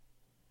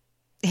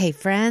Hey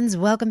friends,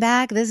 welcome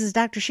back. This is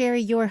Dr.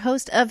 Sherry, your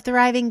host of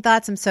Thriving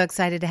Thoughts. I'm so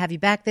excited to have you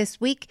back this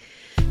week.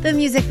 The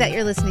music that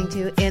you're listening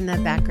to in the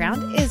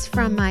background is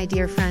from my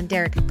dear friend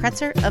Derek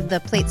Kretzer of the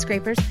Plate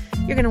Scrapers.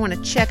 You're going to want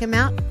to check him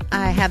out.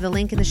 I have the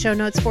link in the show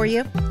notes for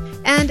you.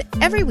 And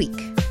every week,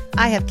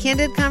 I have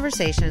candid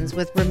conversations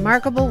with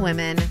remarkable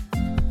women,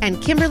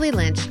 and Kimberly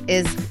Lynch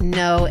is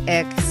no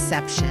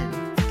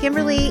exception.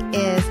 Kimberly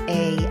is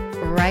a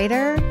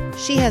writer.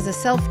 She has a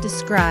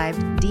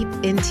self-described deep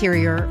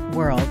interior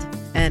world.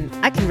 And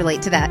I can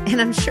relate to that. And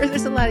I'm sure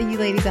there's a lot of you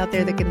ladies out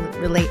there that can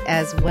relate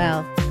as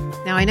well.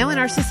 Now, I know in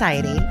our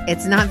society,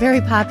 it's not very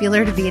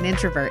popular to be an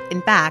introvert.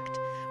 In fact,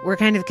 we're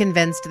kind of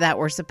convinced that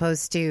we're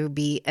supposed to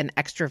be an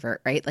extrovert,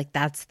 right? Like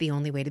that's the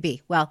only way to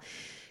be. Well,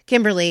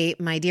 Kimberly,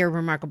 my dear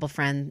remarkable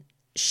friend,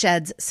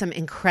 sheds some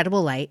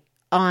incredible light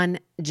on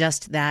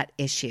just that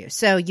issue.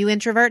 So you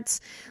introverts,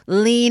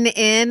 lean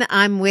in.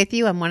 I'm with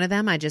you. I'm one of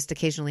them. I just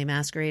occasionally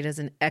masquerade as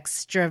an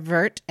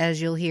extrovert,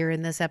 as you'll hear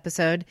in this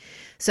episode.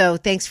 So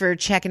thanks for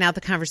checking out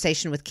the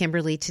conversation with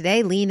Kimberly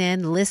today. Lean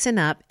in, listen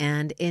up,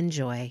 and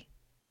enjoy.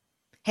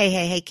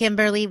 Hey,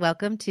 Kimberly,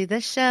 welcome to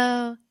the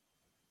show.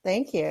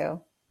 Thank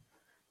you.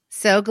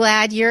 So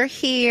glad you're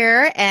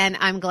here, and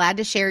I'm glad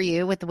to share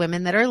you with the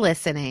women that are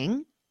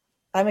listening.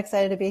 I'm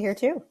excited to be here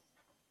too.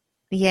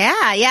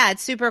 Yeah,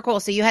 it's super cool.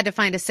 So you had to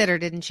find a sitter,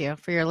 didn't you,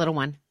 for your little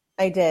one?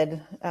 I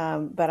did,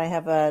 but I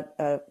have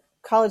a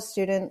college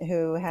student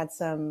who had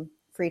some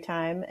free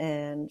time,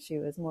 and she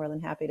was more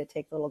than happy to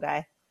take the little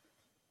guy.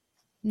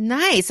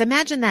 Nice.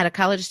 Imagine that, a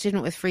college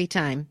student with free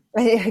time.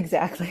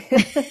 Exactly.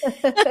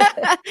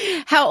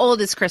 How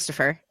old is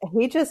Christopher?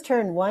 He just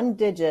turned 1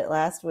 digit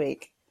last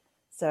week.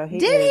 So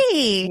Did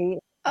he? He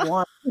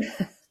won.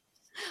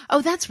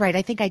 Oh, that's right.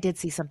 I think I did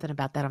see something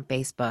about that on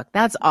Facebook.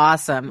 That's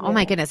awesome. Yeah. Oh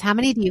my goodness. How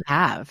many do you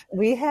have?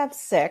 We have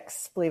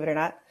 6, believe it or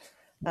not.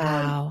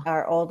 Wow.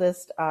 Our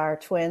oldest are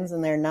twins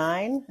and they're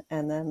 9.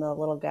 And then the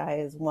little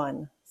guy is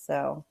 1.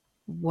 So.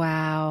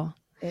 Wow.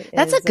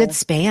 That's a good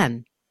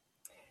span.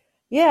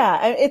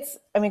 Yeah.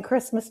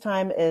 Christmas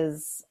time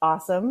is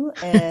awesome.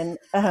 And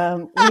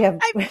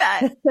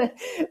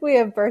we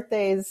have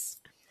birthdays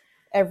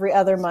every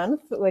other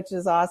month, which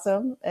is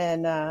awesome.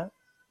 And,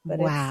 but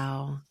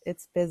wow.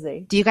 It's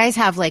busy. Do you guys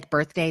have like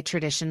birthday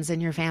traditions in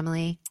your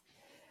family?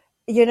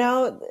 You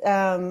know,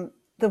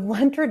 the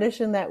one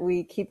tradition that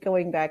we keep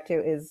going back to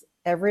is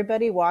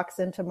everybody walks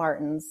into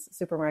Martin's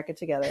supermarket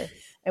together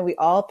and we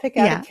all pick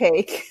out a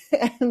cake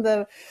and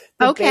the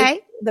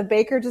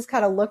baker just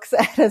kind of looks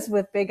at us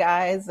with big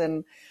eyes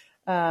and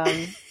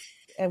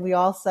we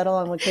all settle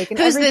on one cake. And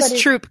who's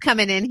this troop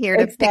coming in here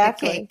to pick a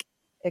cake?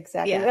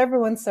 Exactly. Yeah.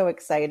 Everyone's so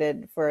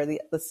excited for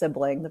the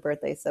sibling, the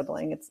birthday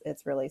sibling.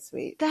 It's really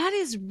sweet. That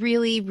is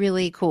really,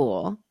 really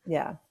cool.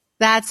 Yeah.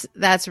 That's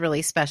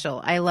really special.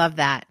 I love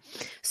that.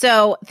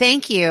 So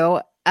thank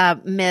you,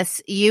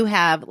 Miss. You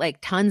have like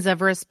tons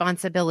of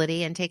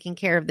responsibility in taking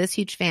care of this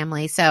huge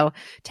family. So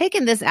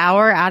taking this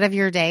hour out of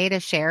your day to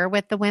share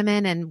with the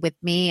women and with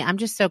me, I'm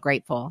just so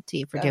grateful to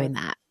you for doing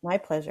that. My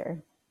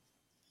pleasure.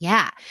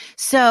 Yeah.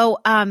 So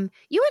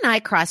you and I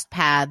crossed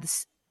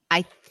paths,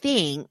 I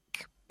think,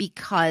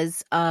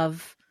 because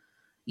of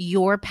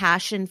your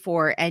passion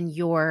for and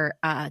your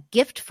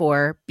gift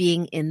for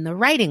being in the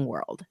writing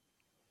world.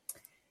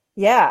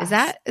 Yeah. Is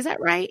that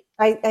right?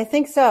 I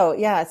think so.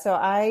 Yeah. So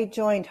I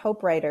joined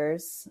Hope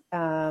Writers.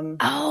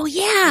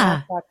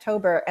 Last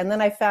October. And then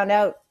I found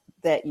out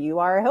that you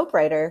are a Hope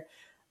Writer.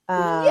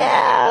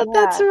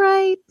 That's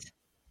right.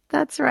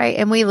 That's right.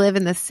 And we live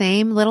in the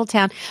same little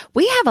town.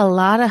 We have a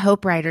lot of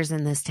Hope Writers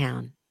in this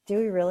town. Do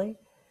we really?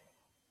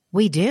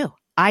 We do.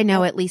 I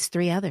know at least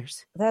 3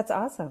 others. That's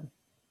awesome.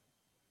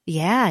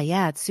 Yeah.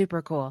 It's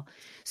super cool.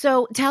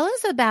 So tell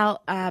us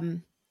about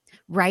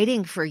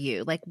writing for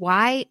you. Like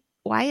why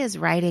is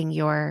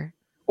writing or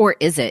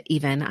is it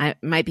even? I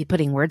might be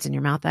putting words in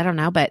your mouth. I don't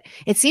know. But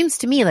it seems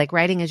to me like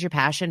writing is your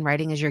passion.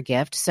 Writing is your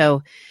gift.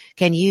 So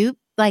can you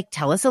like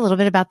tell us a little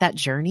bit about that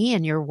journey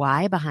and your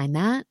why behind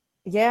that?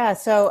 Yeah.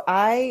 So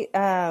I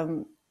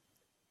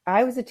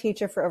was a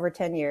teacher for over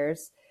 10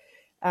 years.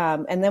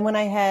 And then when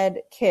I had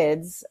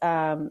kids,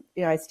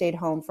 I stayed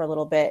home for a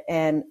little bit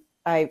and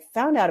I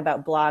found out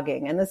about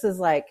blogging. And this is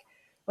like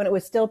when it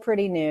was still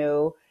pretty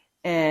new.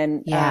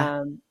 And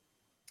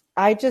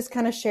I just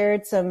kind of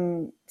shared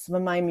some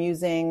of my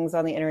musings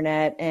on the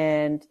internet.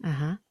 And,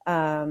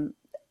 I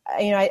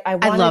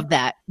love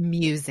that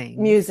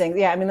musing.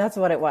 Yeah. I mean, that's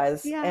what it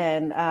was. Yeah.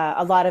 And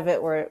a lot of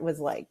it was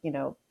like,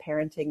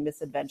 parenting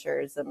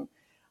misadventures and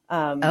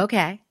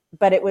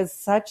but it was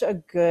such a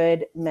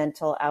good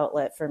mental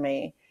outlet for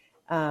me.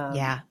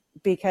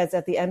 Because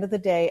at the end of the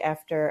day,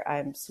 after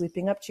I'm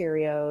sweeping up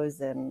Cheerios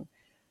and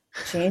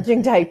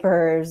changing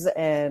diapers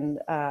and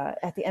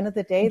at the end of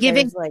the day,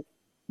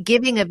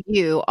 giving of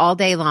you all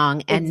day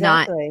long and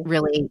not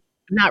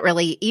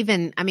really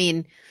even, I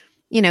mean,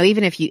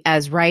 even if you,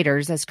 as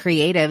writers, as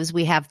creatives,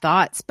 we have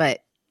thoughts, but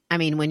I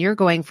mean, when you're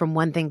going from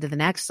one thing to the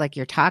next, like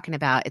you're talking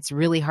about, it's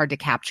really hard to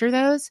capture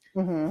those.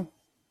 Mm-hmm.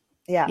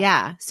 Yeah.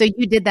 Yeah. So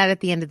you did that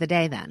at the end of the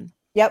day then.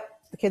 Yep.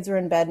 the kids were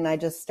in bed and I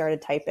just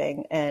started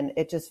typing, and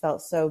it just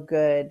felt so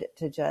good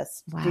to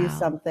just do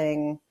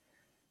something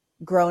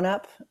grown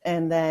up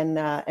and then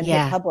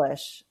hit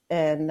publish.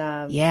 And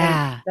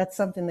that's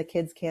something the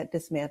kids can't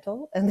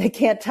dismantle and they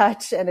can't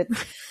touch. And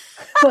it's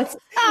once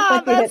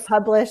you hit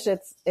publish,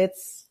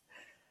 it's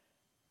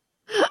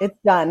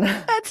done.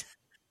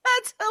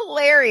 That's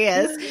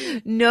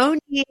hilarious. No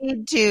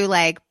need to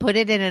like put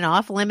it in an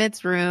off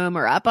limits room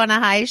or up on a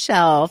high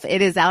shelf.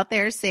 It is out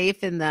there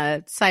safe in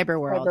the cyber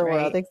world,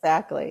 right?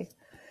 Exactly.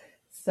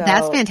 So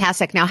that's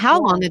fantastic. Now, how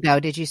long ago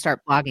did you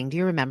start blogging? Do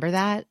you remember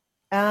that?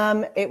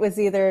 It was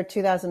either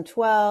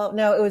 2012.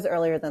 No, it was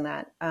earlier than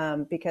that.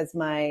 Because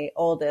my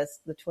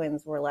oldest, the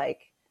twins, were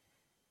like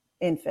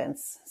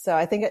infants. So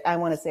I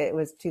want to say it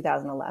was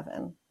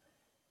 2011.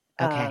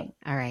 Okay.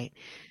 All right.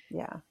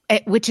 Yeah.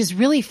 Which is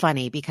really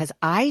funny because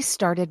I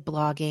started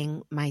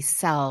blogging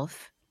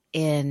myself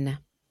in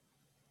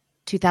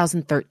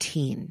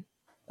 2013.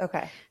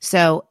 Okay.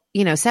 So,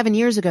 7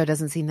 years ago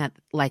doesn't seem that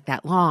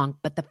long.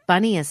 But the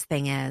funniest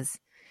thing is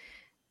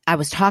I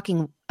was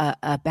talking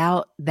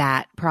about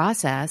that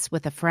process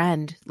with a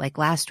friend like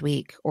last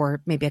week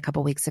or maybe a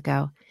couple weeks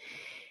ago.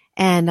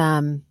 And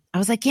I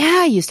was like,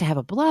 yeah, I used to have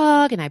a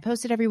blog and I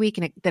posted every week,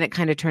 and then it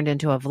kind of turned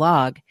into a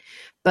vlog.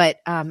 But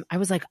I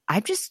was like,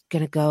 I'm just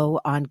going to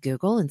go on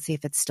Google and see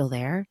if it's still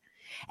there.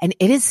 And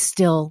it is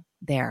still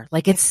there.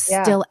 Like it's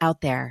still out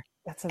there.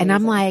 That's amazing. And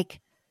I'm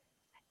like,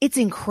 it's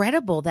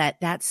incredible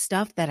that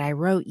stuff that I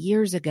wrote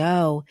years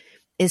ago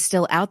is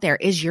still out there.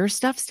 Is your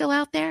stuff still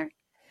out there?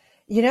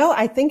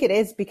 I think it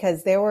is,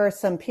 because there were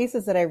some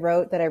pieces that I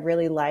wrote that I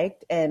really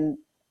liked. And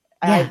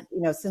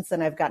since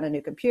then I've gotten a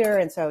new computer.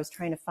 And so I was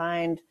trying to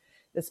find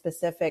the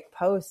specific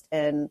post,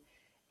 and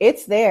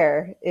it's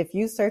there. If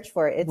you search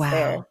for it, it's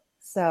there.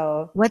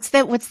 So what's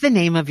the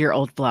name of your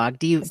old blog?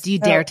 Do you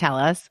dare tell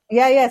us?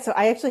 Yeah. So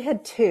I actually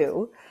had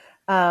two.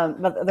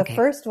 But the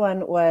first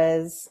one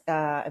was,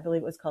 I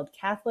believe it was called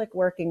Catholic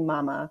Working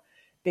Mama,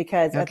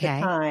 because at the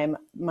time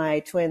my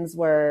twins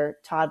were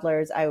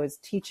toddlers. I was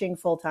teaching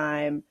full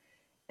time.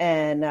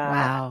 And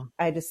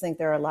I just think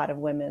there are a lot of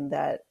women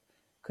that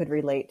could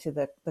relate to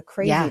the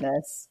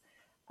craziness.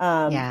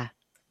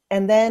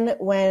 And then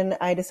when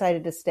I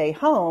decided to stay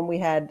home, we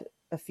had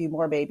a few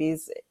more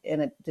babies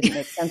and it didn't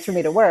make sense for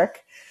me to work.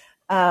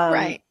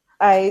 Right.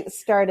 I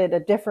started a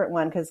different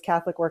one because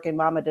Catholic Working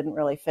Mama didn't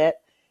really fit.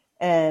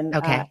 And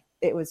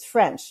it was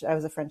French. I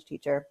was a French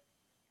teacher.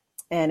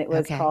 And it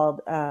was called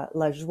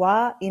La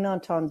Joie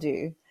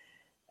Inattendue.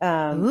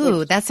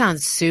 That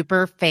sounds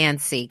super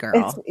fancy,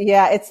 girl.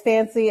 It's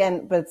fancy,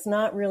 but it's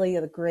not really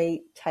a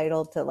great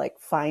title to like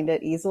find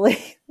it easily.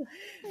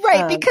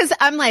 Right, because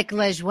I'm like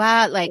La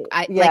Joie, like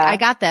I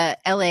got the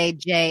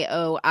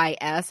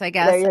LAJOIS, I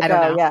guess. There you I go.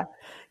 don't know.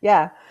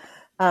 Yeah.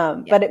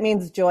 But it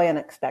means joy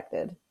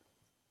unexpected.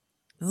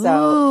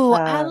 So,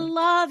 I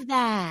love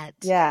that.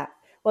 Yeah.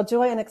 Well,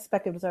 joy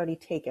unexpected was already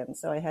taken,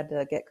 so I had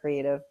to get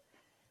creative.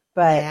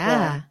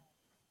 But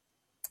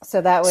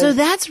so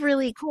that's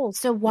really cool.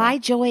 So why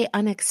joy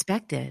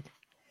unexpected?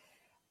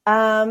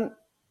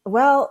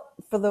 Well,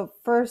 for the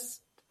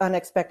first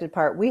unexpected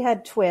part, we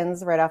had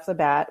twins right off the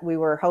bat. We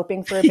were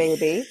hoping for a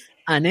baby.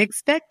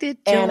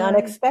 Unexpected joy. And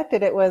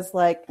unexpected, it was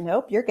like,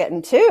 nope, you're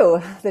getting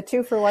two, the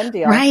 2-for-1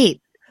 deal.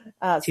 Right.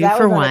 So 2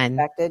 for 1.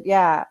 Unexpected.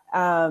 Yeah.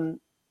 And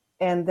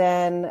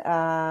then,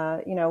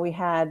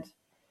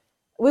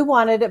 we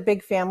wanted a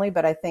big family,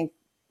 but I think,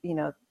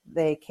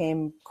 they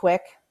came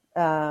quick.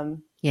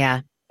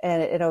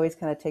 And it always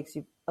kind of takes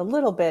you a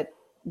little bit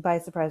by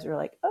surprise. You're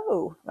like,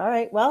 oh, all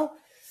right, well,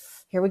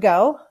 here we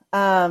go.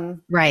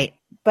 Right.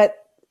 But,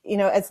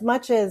 as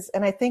much as,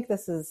 and I think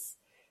this is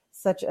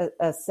such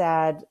a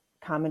sad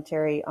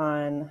commentary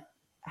on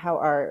how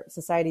our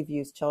society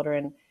views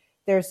children,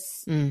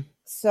 there's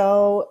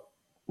so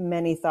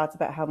many thoughts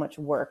about how much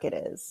work it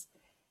is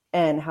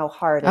and how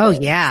hard it is. Oh,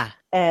 yeah.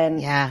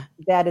 And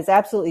that is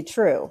absolutely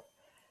true.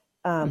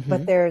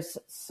 But there's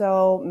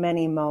so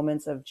many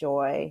moments of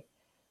joy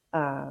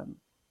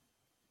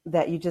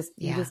that you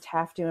just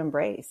have to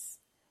embrace.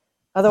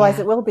 Otherwise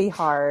it will be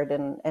hard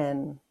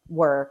and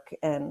work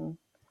and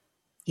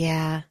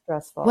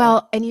stressful.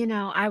 Well, and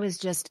I was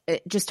just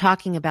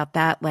talking about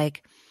that,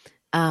 like,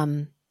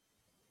 and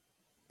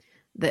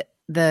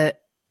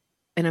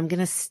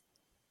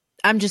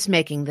I'm just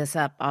making this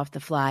up off the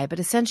fly, but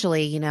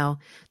essentially,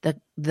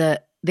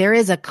 there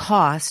is a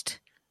cost,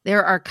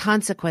 there are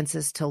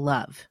consequences to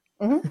love.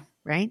 Mm-hmm.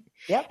 Right?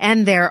 Yep.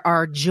 And there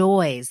are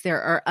joys.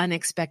 There are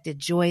unexpected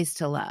joys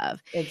to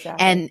love.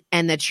 Exactly.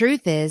 And the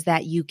truth is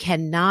that you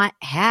cannot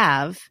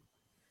have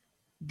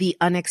the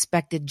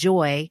unexpected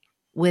joy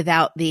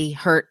without the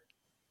hurt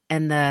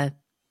and the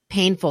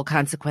painful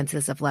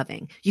consequences of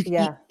loving.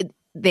 They're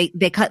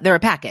a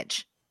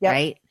package. Yep.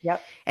 Right.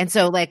 Yep. And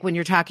so like when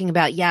you're talking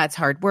about, it's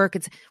hard work.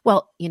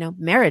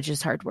 Marriage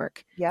is hard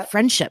work. Yep.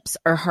 Friendships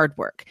are hard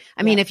work.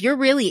 I mean, if you're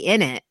really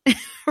in it,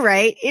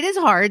 right, it is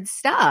hard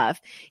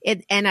stuff.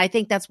 And I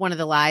think that's one of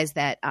the lies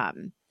that,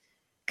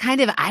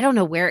 kind of, I don't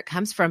know where it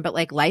comes from, but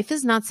like life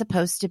is not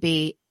supposed to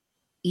be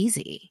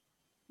easy.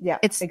 Yeah.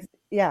 It's,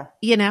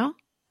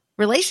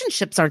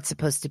 relationships aren't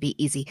supposed to be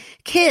easy.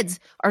 Kids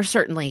are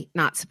certainly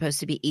not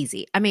supposed to be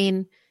easy. I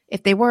mean,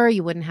 if they were,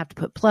 you wouldn't have to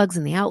put plugs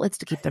in the outlets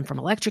to keep them from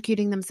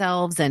electrocuting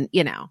themselves. And,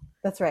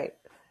 That's right.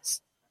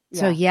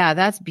 So yeah,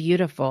 that's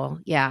beautiful.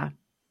 Yeah.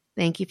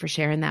 Thank you for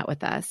sharing that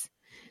with us.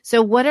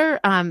 So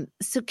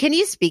so can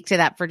you speak to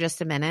that for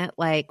just a minute?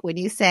 Like when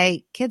you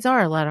say kids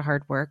are a lot of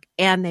hard work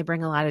and they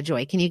bring a lot of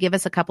joy, can you give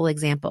us a couple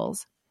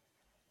examples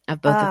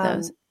of both of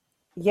those?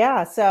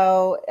 Yeah.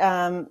 So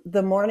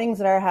the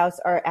mornings at our house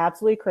are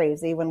absolutely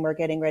crazy when we're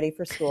getting ready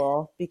for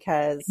school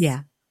because,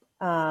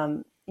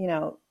 and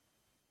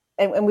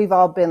we've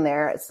all been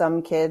there.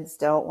 Some kids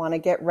don't want to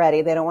get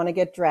ready. They don't want to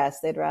get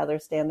dressed. They'd rather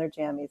stay in their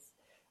jammies.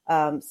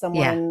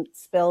 Someone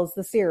spills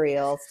the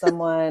cereal.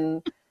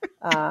 Someone,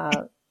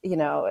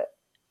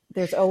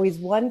 there's always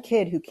one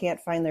kid who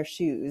can't find their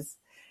shoes.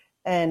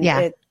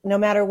 And no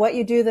matter what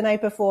you do the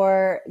night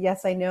before,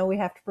 yes, I know we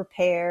have to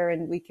prepare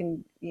and we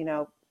can,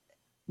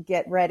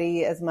 get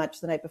ready as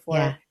much the night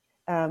before.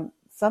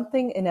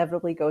 Something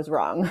inevitably goes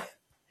wrong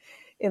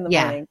in the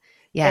morning.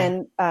 Yeah.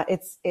 And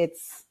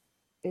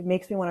it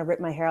makes me want to rip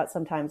my hair out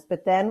sometimes.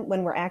 But then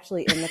when we're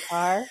actually in the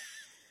car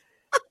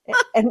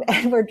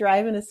and we're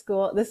driving to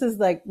school, this is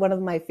like one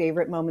of my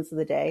favorite moments of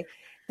the day.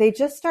 They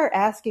just start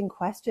asking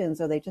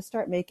questions or they just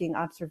start making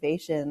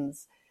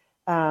observations.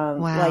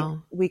 Like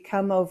we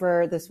come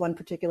over this one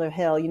particular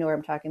hill, you know where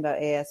I'm talking about,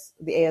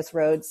 the AS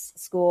Roads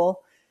School.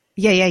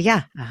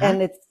 Yeah. Uh-huh.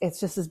 And it's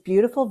just this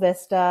beautiful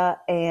vista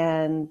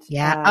and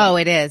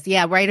it is.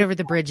 Yeah, right over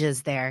the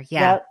bridges there.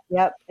 Yeah.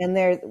 Yep. And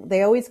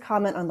they always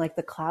comment on like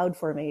the cloud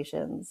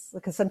formations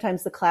because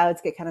sometimes the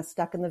clouds get kind of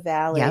stuck in the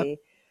valley.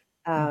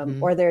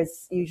 Yep. Or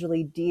there's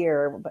usually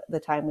deer the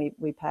time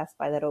we pass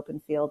by that open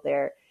field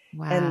there.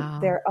 Wow.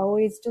 And they're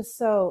always just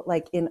so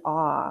like in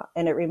awe.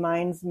 And it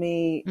reminds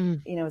me,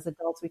 as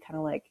adults, we kind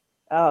of like,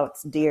 oh,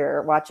 it's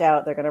deer, watch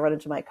out, they're going to run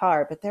into my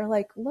car. But they're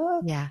like,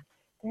 look,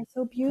 they're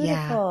so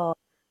beautiful.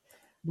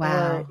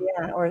 Yeah. Wow.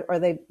 Or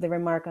they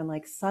remark on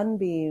like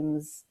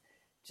sunbeams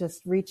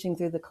just reaching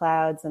through the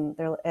clouds.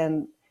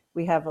 And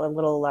we have a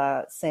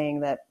little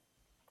saying that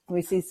when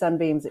we see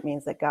sunbeams, it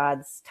means that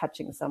God's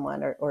touching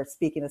someone or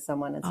speaking to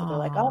someone. And so they're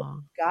like,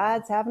 oh,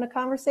 God's having a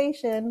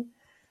conversation.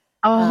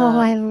 Oh,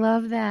 I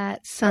love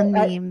that.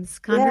 Sunbeams,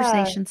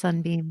 conversation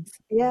sunbeams.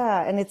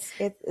 Yeah. And it's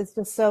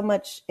just so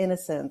much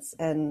innocence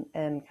and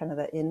kind of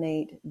that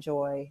innate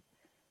joy.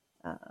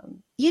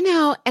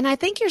 And I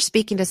think you're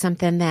speaking to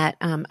something that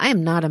I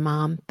am not a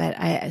mom, but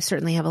I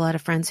certainly have a lot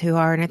of friends who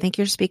are. And I think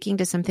you're speaking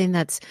to something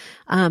that's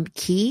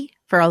key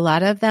for a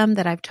lot of them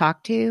that I've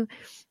talked to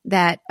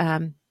that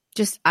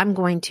I'm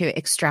going to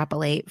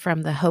extrapolate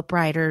from the Hope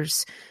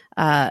Writers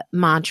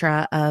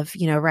mantra of,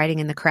 writing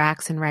in the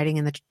cracks and writing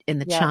in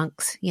the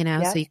chunks,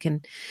 so you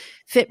can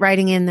fit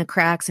writing in the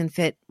cracks and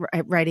fit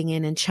writing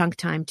in chunk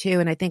time too.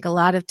 And I think a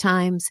lot of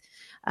times,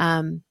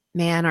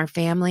 our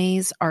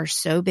families are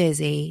so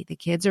busy. The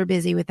kids are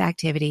busy with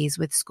activities,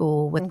 with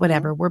school, with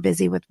whatever. We're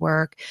busy with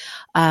work.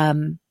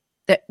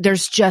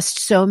 There's just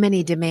so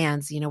many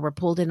demands, we're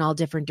pulled in all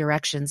different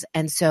directions.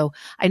 And so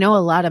I know a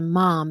lot of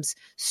moms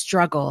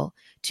struggle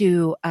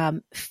to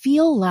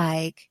feel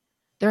like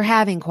they're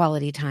having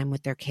quality time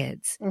with their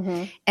kids.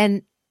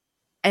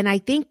 And I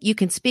think you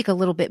can speak a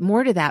little bit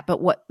more to that.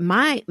 But what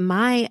my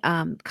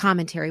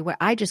commentary, what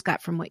I just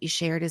got from what you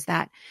shared is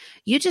that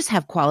you just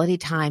have quality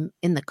time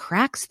in the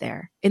cracks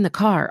there in the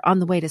car on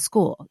the way to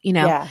school,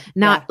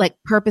 not like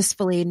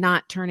purposefully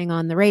not turning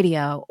on the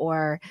radio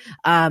or,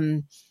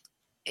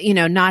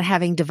 not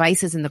having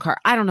devices in the car.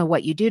 I don't know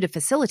what you do to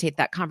facilitate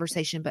that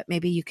conversation, but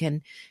maybe you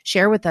can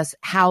share with us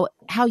how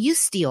you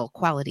steal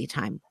quality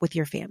time with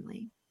your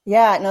family.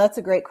 Yeah, no, that's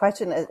a great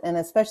question. And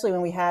especially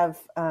when we have,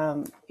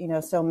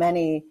 so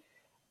many,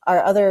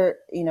 our other,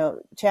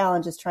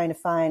 challenge is trying to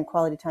find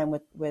quality time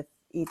with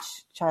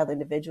each child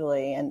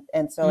individually.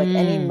 And so like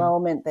any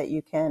moment that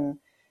you can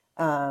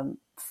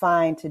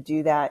find to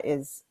do that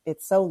it's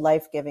so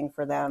life-giving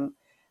for them.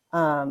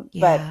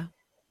 But,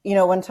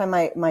 one time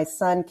my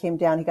son came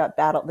down, he got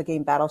the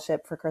game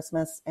Battleship for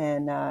Christmas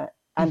and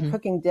I'm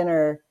cooking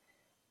dinner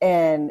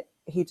and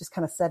he just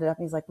kind of set it up.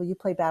 And he's like, will you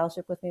play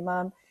Battleship with me,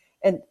 Mom?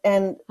 And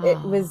it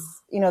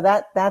was,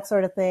 that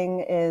sort of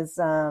thing is,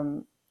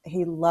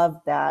 he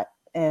loved that.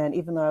 And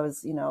even though I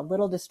was, a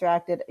little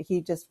distracted,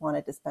 he just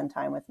wanted to spend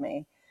time with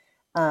me.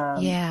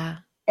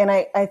 And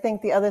I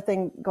think the other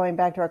thing, going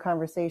back to our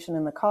conversation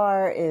in the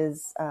car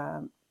is,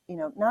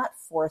 not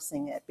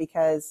forcing it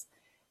because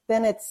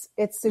then it's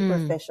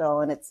superficial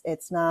and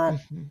it's not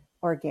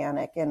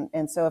organic.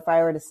 And so if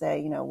I were to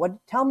say,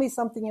 tell me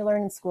something you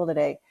learned in school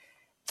today,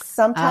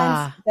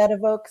 sometimes that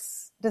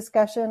evokes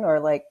discussion or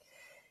like,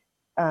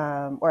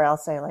 or I'll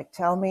say like,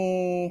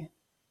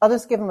 I'll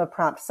just give them a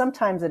prompt.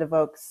 Sometimes it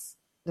evokes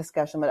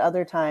discussion, but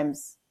other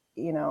times,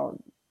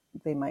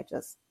 they might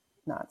just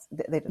not,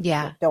 they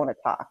just don't want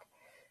to talk.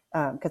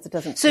 Cause it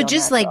doesn't. So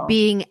just natural. Like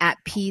being at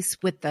peace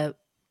with the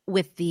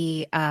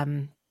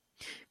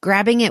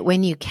grabbing it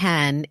when you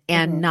can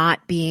and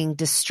not being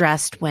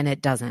distressed when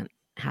it doesn't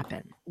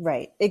happen.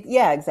 Right.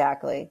 Yeah,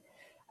 exactly.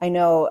 I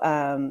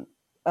know,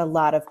 a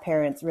lot of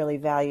parents really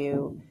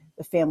value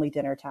the family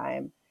dinner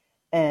time,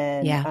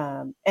 and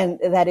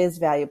that is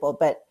valuable.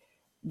 But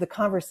the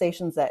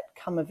conversations that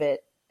come of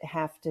it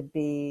have to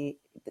be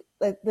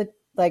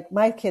like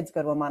my kids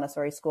go to a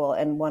Montessori school,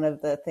 and one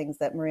of the things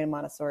that Maria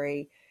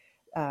Montessori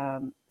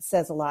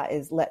says a lot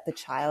is let the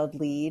child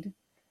lead.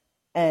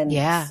 And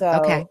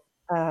so,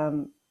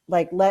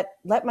 like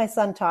let my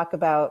son talk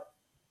about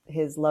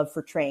his love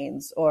for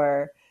trains,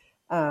 or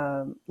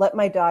let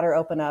my daughter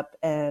open up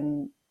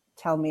and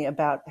tell me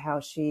about how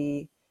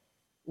she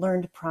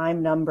learned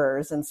prime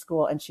numbers in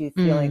school, and she's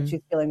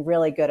feeling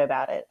really good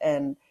about it.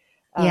 And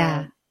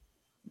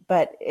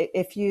but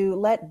if you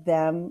let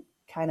them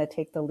kind of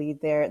take the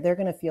lead there, they're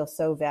going to feel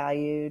so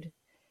valued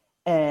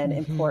and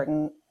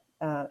important,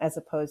 as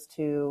opposed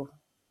to,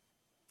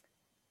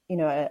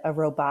 a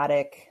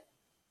robotic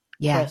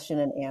question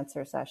and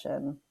answer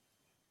session.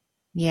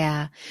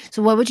 Yeah.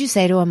 So what would you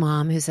say to a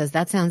mom who says,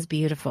 that sounds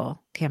beautiful,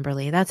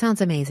 Kimberly? That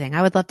sounds amazing.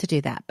 I would love to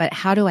do that. But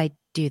how do I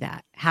do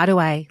that? How do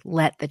I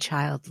let the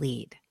child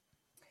lead?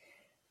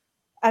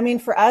 I mean,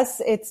 for us,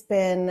 it's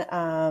been,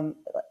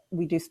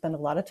 we do spend a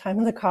lot of time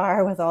in the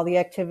car with all the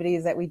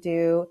activities that we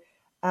do.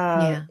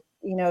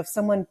 If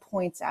someone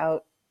points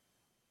out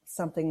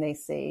something they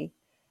see,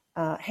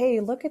 hey,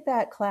 look at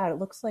that cloud. It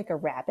looks like a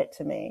rabbit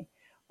to me.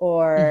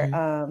 Or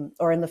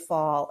in the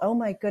fall, oh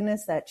my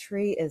goodness, that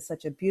tree is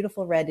such a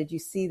beautiful red. Did you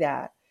see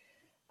that?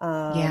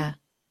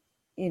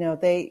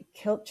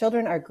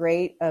 Children are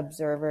great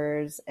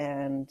observers,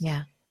 and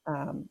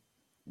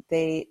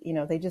they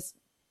just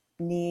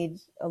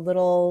need a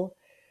little,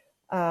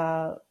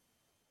 like,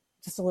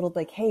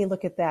 hey,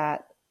 look at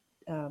that.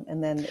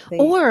 And then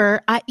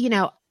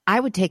I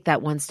would take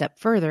that one step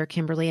further,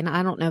 Kimberly. And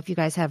I don't know if you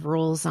guys have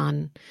rules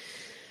on,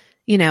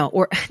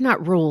 or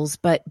not rules,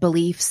 but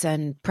beliefs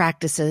and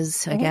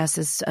practices, I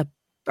guess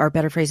are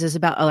better phrases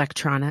about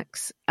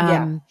electronics.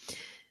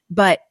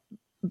 But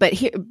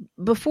here,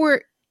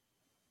 before,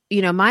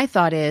 my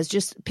thought is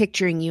just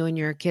picturing you and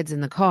your kids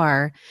in the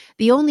car.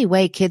 The only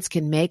way kids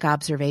can make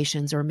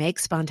observations or make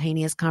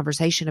spontaneous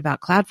conversation about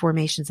cloud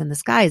formations in the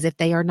sky is if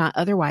they are not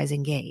otherwise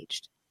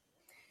engaged.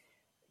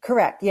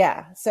 Correct.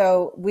 Yeah.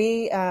 So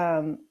we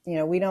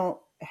don't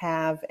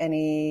have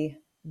any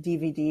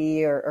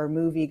DVD or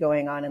movie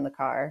going on in the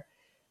car.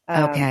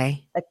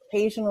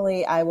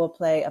 Occasionally I will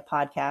play a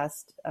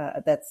podcast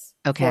that's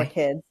for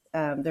kids.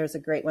 There's a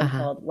great one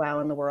called Wow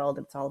in the World.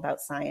 It's all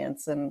about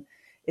science, and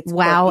it's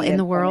Wow in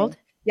the World.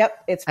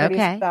 Yep. It's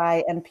produced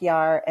by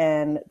NPR,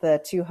 and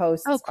the two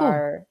hosts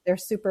they're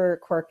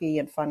super quirky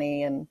and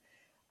funny, and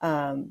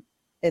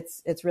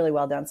it's really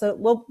well done. So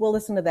we'll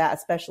listen to that,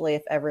 especially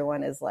if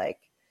everyone is like,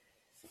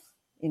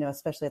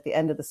 especially at the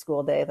end of the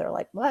school day, they're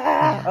like,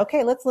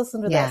 okay, let's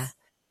listen to this.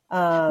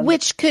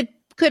 Which could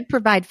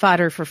provide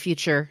fodder for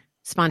future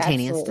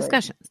spontaneous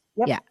discussions.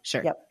 Yep. Yeah,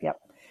 sure. Yep.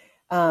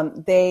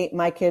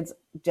 My kids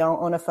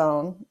don't own a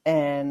phone,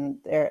 and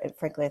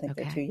frankly, I think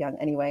they're too young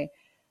anyway.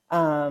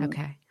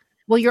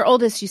 Well, your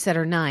oldest, you said,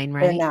 are 9,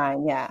 right? They're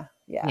 9.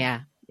 Yeah.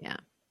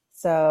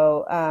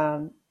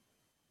 So,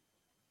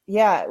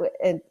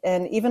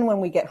 and even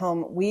when we get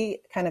home, we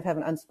kind of have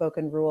an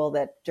unspoken rule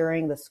that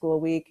during the school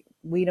week,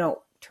 we don't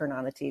turn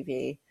on the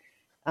TV.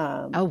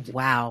 Oh,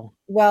 wow.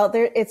 Well,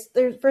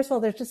 first of all,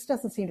 there just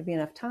doesn't seem to be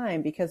enough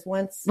time, because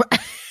once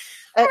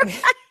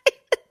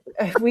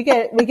we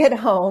get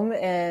home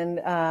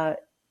and,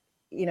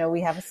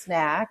 we have a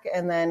snack,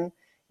 and then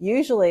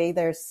usually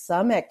there's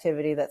some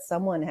activity that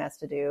someone has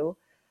to do,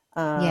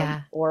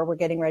 or we're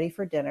getting ready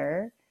for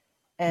dinner.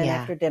 And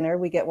after dinner,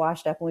 we get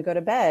washed up and we go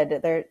to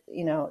bed. The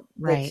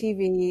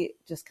TV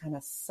just kind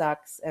of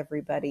sucks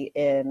everybody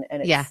in,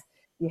 and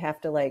you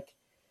have to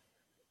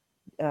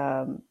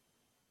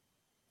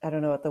I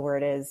don't know what the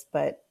word is,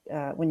 but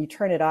when you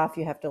turn it off,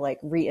 you have to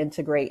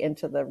reintegrate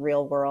into the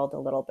real world a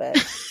little bit.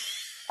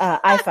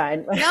 I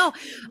find. No.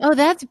 Oh,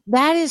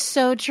 that is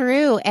so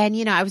true.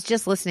 And, I was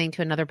just listening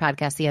to another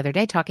podcast the other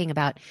day talking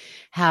about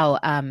how,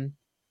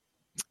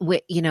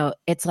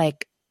 it's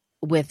like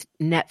with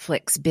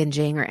Netflix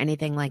binging or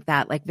anything like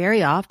that, like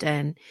very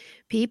often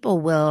people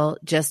will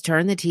just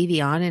turn the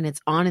TV on and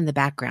it's on in the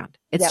background.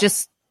 It's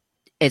just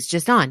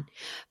on,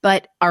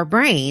 but our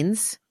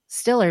brains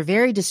still are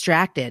very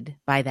distracted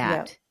by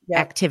that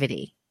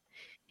activity.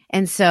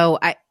 And so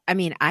I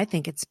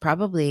think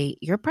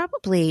you're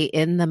probably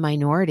in the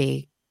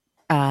minority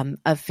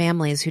of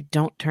families who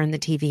don't turn the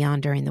TV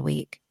on during the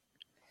week.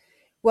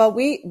 Well,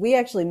 we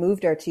actually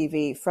moved our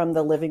TV from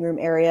the living room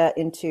area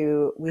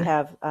we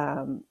have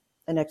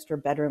an extra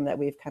bedroom that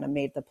we've kind of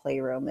made the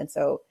playroom. And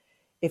so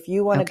if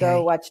you want to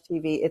go watch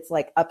TV, it's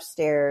like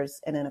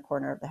upstairs and in a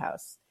corner of the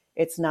house.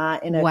 It's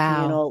not in a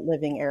communal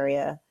living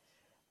area.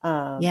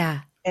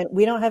 And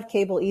we don't have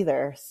cable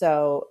either.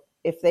 So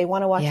if they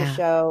want to watch a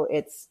show,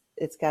 it's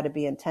got to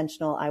be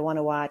intentional. I want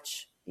to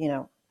watch,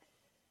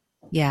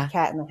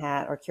 Cat in the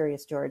Hat or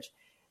Curious George.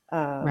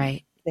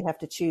 They have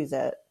to choose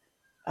it.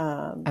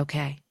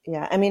 Okay.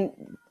 Yeah. I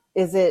mean,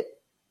 is it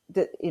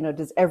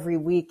does every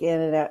week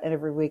in and out and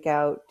every week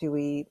out, do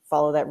we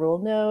follow that rule?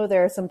 No,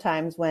 there are some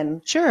times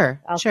when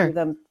Sure. I'll see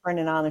them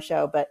turning on the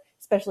show, but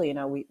especially,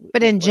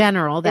 but in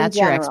general, that's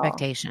your general.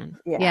 expectation.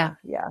 Yeah.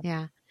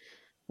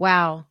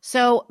 Wow.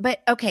 So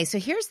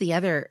here's the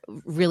other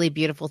really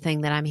beautiful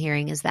thing that I'm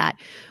hearing is that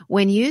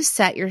when you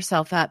set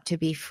yourself up to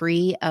be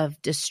free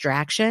of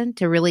distraction,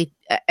 to really,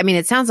 I mean,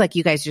 it sounds like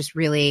you guys just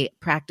really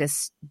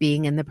practice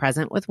being in the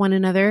present with one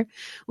another,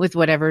 with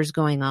whatever's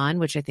going on,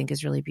 which I think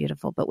is really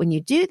beautiful. But when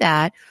you do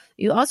that,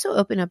 you also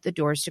open up the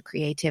doors to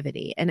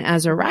creativity. And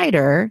as a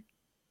writer,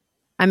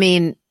 I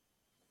mean,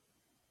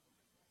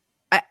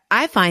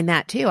 I find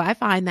that too. I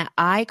find that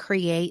I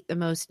create the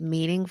most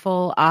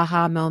meaningful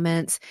aha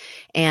moments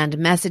and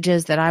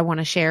messages that I want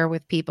to share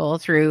with people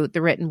through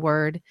the written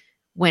word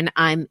when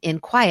I'm in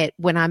quiet,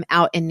 when I'm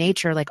out in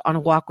nature, like on a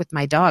walk with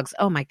my dogs.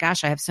 Oh my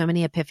gosh, I have so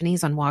many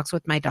epiphanies on walks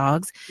with my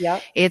dogs.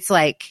 Yep. It's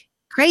like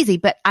crazy,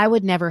 but I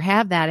would never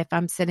have that if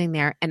I'm sitting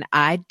there, and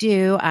I'm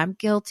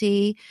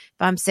guilty if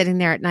I'm sitting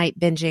there at night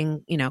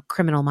binging,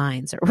 Criminal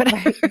Minds or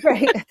whatever.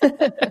 Right.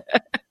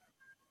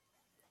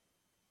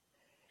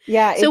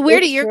 Yeah. So where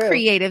are your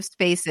creative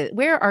spaces,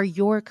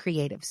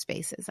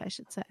 I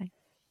should say?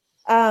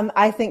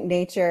 I think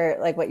nature,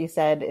 like what you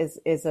said,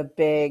 is a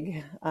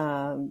big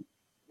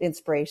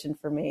inspiration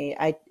for me.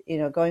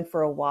 Going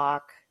for a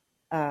walk,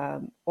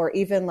 or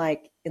even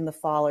like in the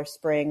fall or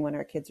spring when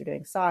our kids are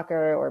doing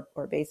soccer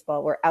or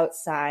baseball, we're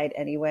outside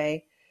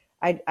anyway.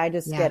 I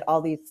just get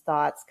all these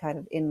thoughts kind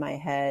of in my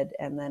head.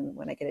 And then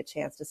when I get a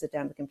chance to sit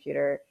down at the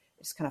computer,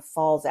 it just kind of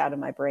falls out of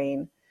my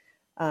brain.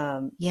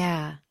 I'm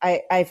a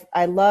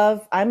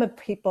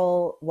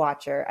people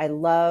watcher. I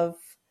love,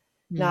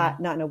 not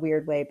in a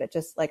weird way, but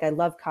just like, I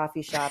love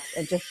coffee shops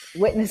and just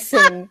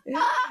witnessing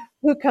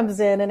who comes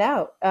in and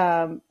out.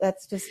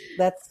 That's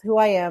who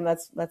I am.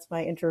 That's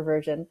my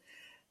introversion.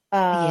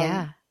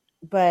 But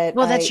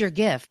that's your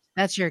gift.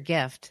 That's your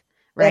gift,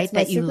 right?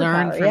 That you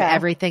learn from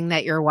everything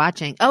that you're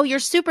watching. Oh, your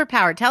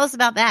superpower. Tell us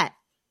about that.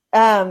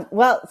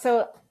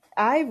 So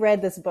I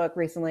read this book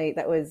recently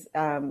that was,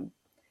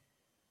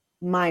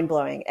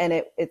 mind-blowing,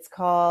 and it's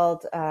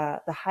called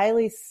The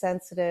Highly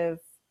Sensitive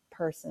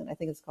Person, I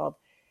think it's called,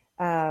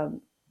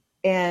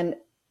 and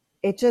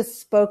it just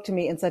spoke to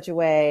me in such a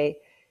way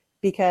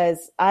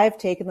because I've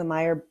taken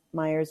the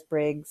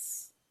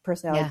Myers-Briggs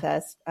personality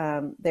test.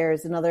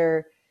 There's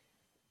another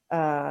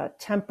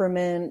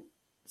temperament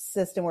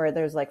system where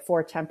there's like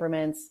 4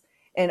 temperaments,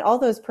 and all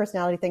those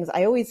personality things,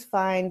 I always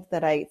find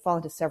that I fall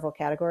into several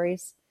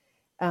categories,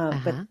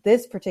 but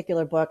this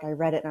particular book, I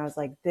read it and I was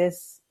like,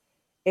 this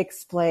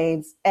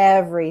explains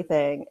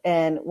everything.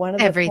 And one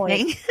of the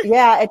points,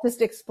 it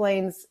just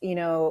explains,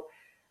 why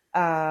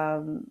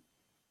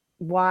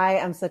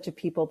I'm such a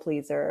people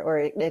pleaser, or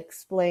it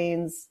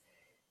explains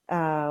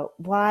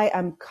why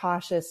I'm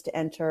cautious to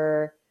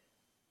enter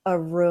a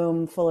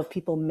room full of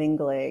people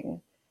mingling,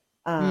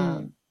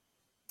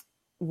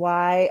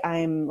 why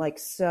I'm like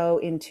so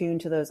in tune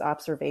to those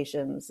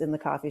observations in the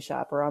coffee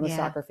shop or on the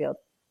soccer field.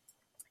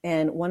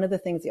 And one of the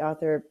things the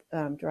author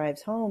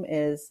drives home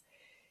is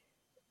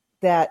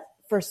that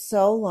for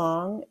so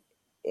long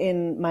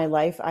in my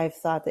life, I've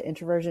thought that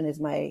introversion is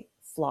my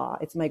flaw.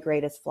 It's my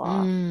greatest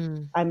flaw.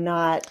 I'm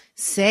not.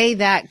 Say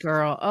that,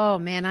 girl. Oh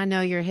man, I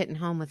know you're hitting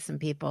home with some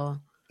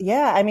people.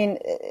 Yeah. I mean,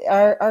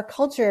 our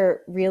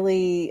culture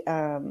really,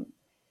 I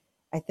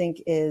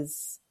think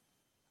is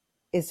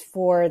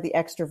for the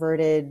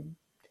extroverted,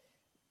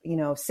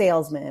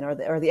 salesman or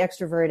the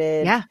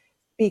extroverted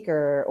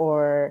speaker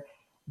or,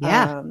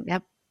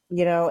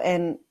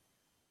 and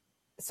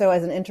so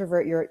as an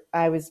introvert,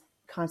 I was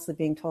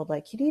constantly being told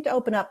like, you need to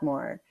open up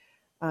more.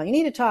 You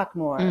need to talk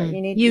more.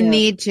 You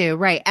need to,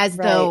 right. As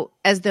though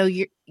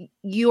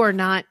you are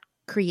not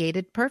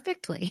created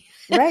perfectly.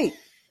 Right.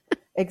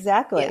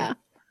 Exactly. Yeah.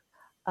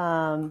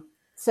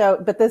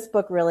 But this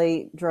book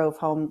really drove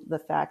home the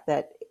fact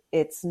that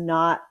it's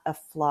not a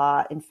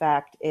flaw. In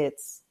fact,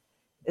 it's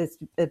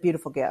a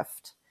beautiful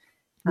gift.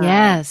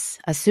 Yes.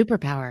 A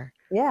superpower.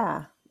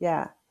 Yeah.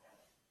 Yeah.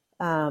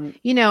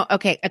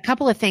 Okay, a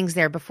couple of things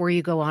there before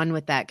you go on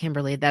with that,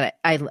 Kimberly, that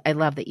I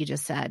love that you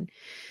just said.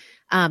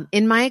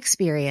 In my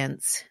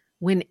experience,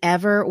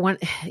 whenever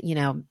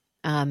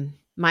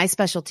my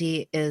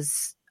specialty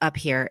is up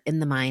here in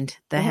the mind,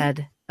 the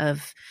head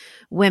of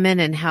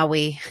women, and how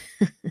we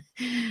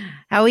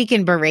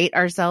can berate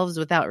ourselves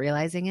without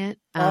realizing it.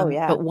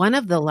 But one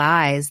of the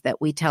lies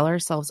that we tell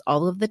ourselves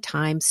all of the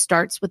time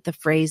starts with the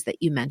phrase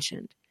that you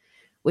mentioned,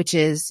 which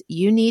is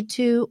you need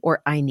to,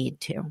 or I need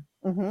to.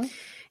 Mm-hmm.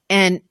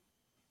 And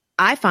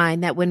I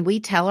find that when we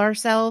tell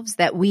ourselves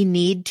that we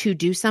need to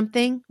do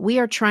something, we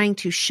are trying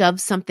to shove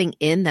something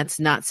in that's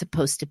not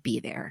supposed to be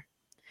there.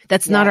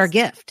 That's not our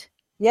gift.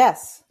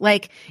 Yes.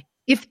 Like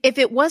if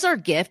it was our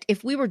gift,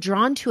 if we were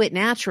drawn to it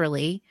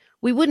naturally,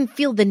 we wouldn't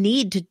feel the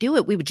need to do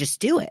it. We would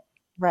just do it.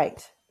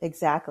 Right.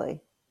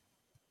 Exactly.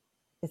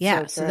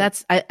 So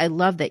that's, I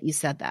love that you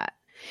said that.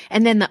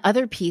 And then the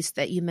other piece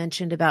that you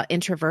mentioned about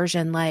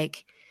introversion,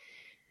 like,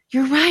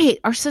 you're right.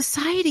 Our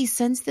society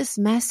sends this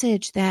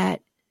message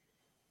that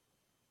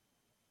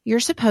you're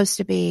supposed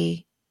to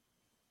be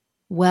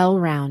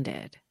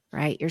well-rounded,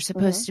 right? You're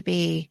supposed to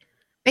be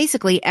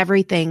basically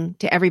everything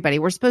to everybody.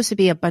 We're supposed to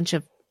be a bunch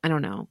of, I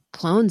don't know,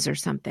 clones or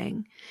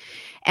something.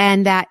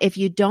 And that if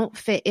you don't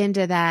fit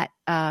into that,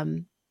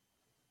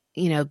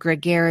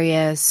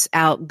 gregarious,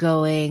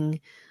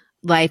 outgoing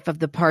life of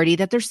the party,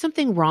 that there's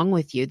something wrong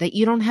with you, that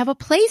you don't have a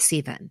place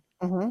even.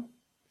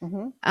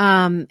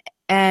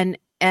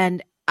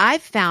 And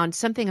I've found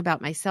something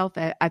about myself.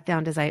 I've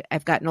found as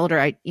I've gotten older,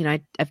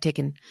 I've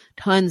taken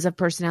tons of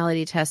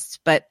personality tests,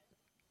 but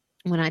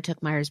when I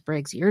took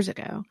Myers-Briggs years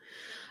ago,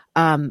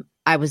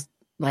 I was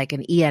like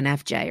an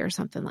ENFJ or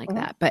something like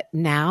that. But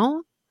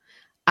now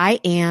I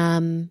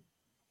am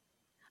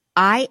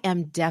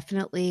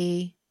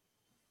definitely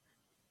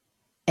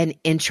an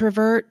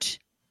introvert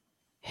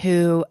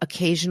who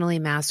occasionally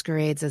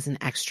masquerades as an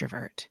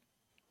extrovert.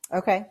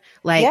 Okay.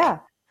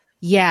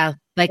 Yeah.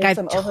 Like There's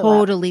I've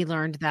totally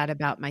learned that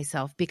about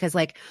myself, because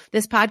like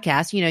this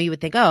podcast, you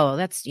would think, oh,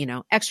 that's,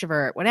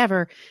 extrovert,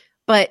 whatever.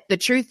 But the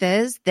truth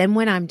is, then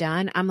when I'm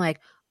done, I'm like,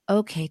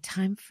 okay,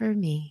 time for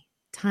me.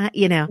 Time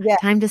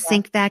to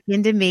sink back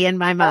into me and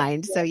my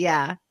mind. So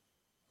yeah.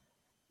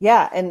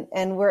 Yeah. And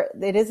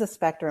it is a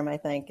spectrum, I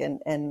think.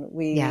 And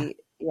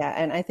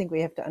and I think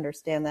we have to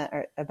understand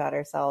that about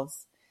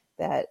ourselves,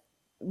 that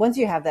once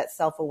you have that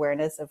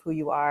self-awareness of who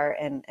you are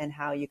and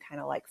how you kind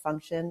of like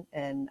function,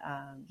 and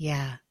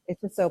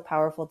it's just so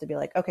powerful to be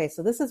like, okay,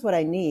 so this is what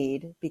I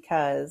need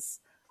because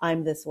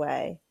I'm this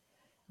way.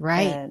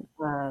 Right. And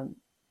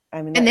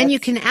and then you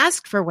can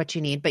ask for what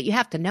you need, but you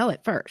have to know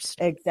it first.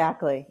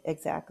 Exactly.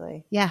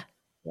 Yeah.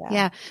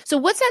 So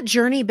what's that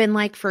journey been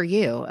like for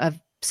you of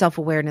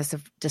self-awareness,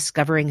 of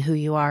discovering who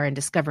you are and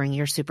discovering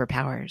your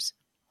superpowers?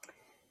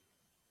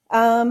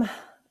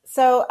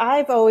 So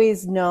I've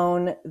always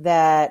known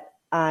that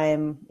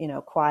I'm,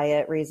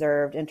 quiet,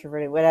 reserved,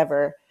 introverted,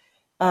 whatever.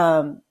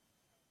 And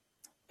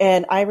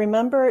I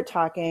remember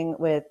talking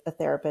with a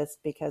therapist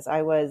because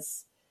I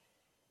was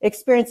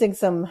experiencing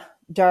some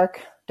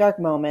dark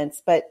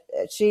moments, but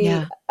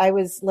I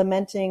was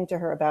lamenting to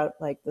her about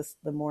like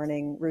the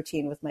morning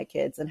routine with my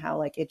kids and how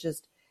like it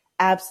just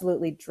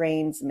absolutely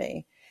drains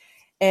me.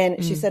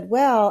 And she said,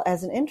 well,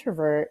 as an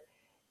introvert,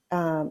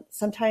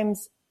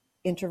 sometimes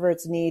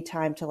introverts need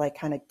time to like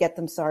kind of get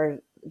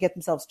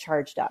themselves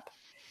charged up.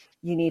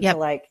 You need to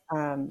like,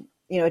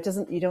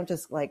 you don't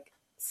just like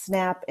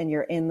snap and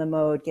you're in the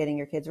mode getting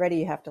your kids ready.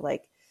 You have to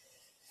like,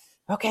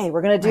 okay,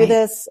 we're going to do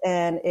this.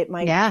 And it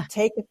might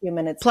take a few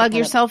minutes. Plug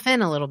yourself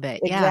in a little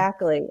bit.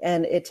 Exactly.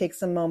 And it takes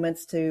some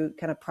moments to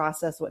kind of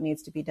process what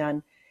needs to be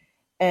done.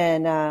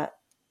 And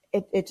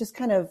it just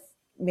kind of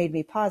made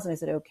me pause. And I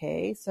said,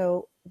 okay,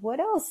 so how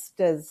else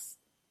does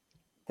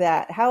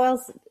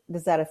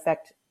that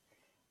affect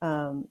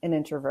an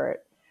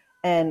introvert?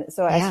 And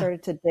so I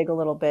started to dig a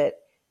little bit.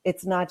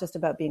 It's not just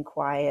about being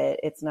quiet.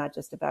 It's not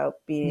just about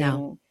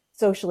being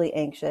socially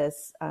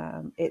anxious.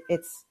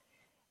 It's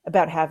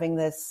about having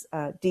this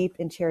deep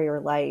interior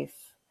life.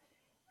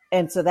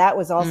 And so that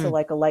was also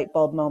like a light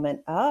bulb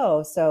moment.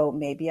 Oh, so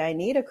maybe I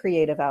need a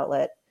creative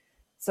outlet.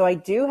 So I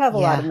do have a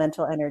lot of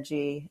mental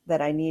energy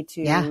that I need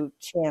to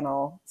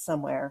channel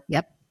somewhere.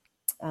 Yep.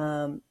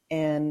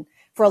 And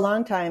for a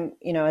long time,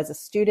 as a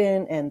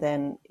student and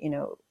then,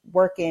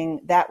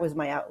 working, that was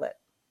my outlet.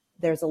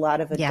 There's a lot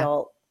of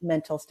adult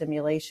mental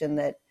stimulation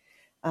that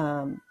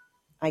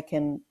I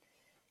can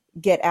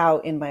get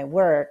out in my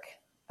work.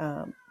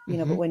 But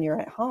when you're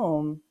at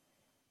home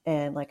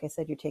and like I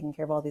said, you're taking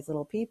care of all these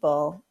little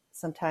people,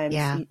 sometimes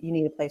you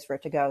need a place for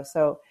it to go.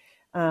 So,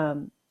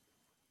 and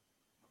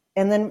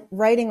then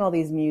writing all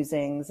these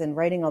musings and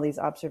writing all these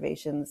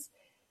observations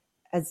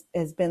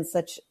has been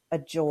such a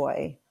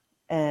joy.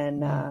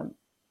 And,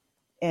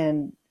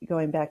 and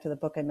going back to the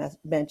book I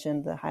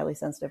mentioned, The Highly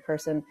Sensitive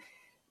Person,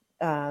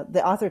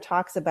 the author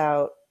talks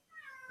about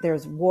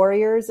there's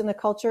warriors in the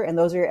culture, and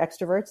those are your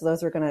extroverts.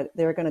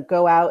 They're going to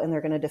go out and they're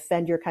going to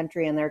defend your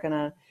country and they're going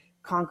to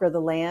conquer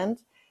the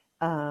land.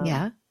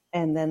 And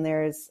then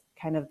there's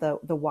kind of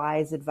the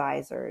wise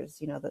advisors,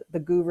 the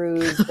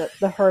gurus,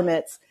 the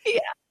hermits.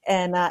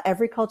 And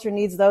every culture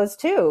needs those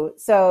too.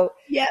 So,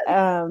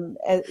 sitting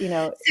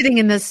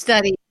in the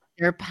study,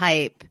 their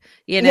pipe,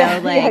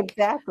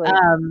 exactly.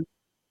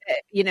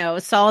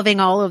 Solving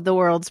all of the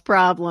world's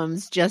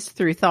problems just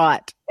through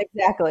thought.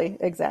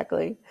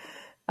 Exactly.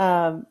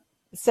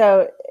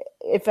 So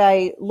if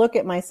I look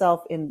at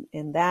myself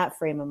in that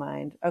frame of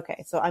mind,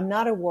 okay, so I'm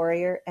not a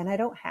warrior and I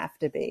don't have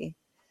to be.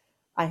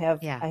 I have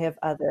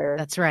other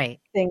That's right.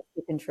 things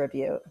to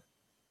contribute.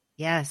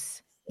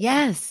 Yes.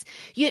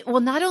 Well,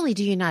 not only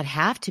do you not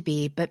have to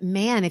be, but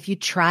man, if you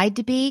tried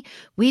to be,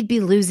 we'd be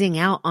losing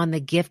out on the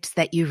gifts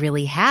that you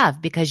really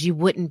have because you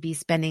wouldn't be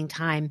spending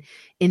time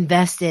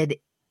invested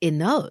in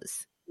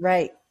those.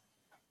 Right.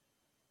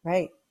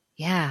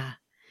 Yeah.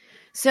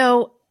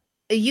 So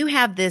you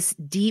have this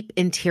deep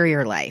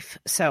interior life.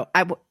 So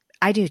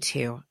I do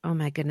too. Oh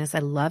my goodness. I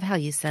love how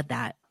you said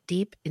that.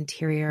 Deep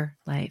interior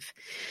life.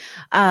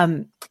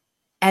 And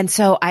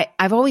so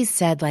I've always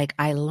said, like,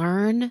 I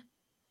learn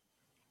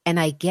and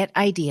I get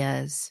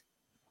ideas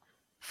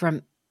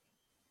from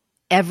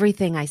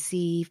everything I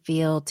see,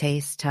 feel,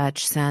 taste,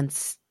 touch,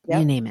 sense,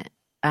 you name it.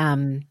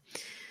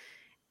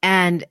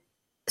 And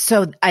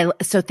so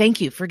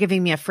thank you for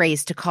giving me a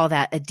phrase to call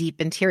that a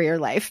deep interior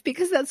life,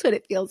 because that's what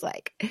it feels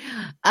like.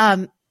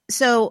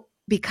 So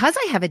because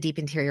I have a deep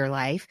interior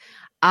life,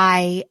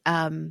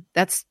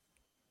 that's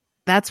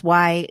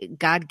why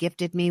God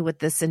gifted me with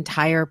this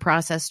entire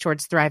process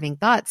towards thriving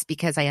thoughts,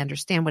 because I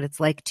understand what it's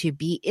like to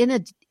be in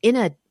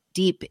a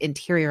deep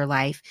interior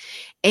life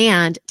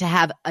and to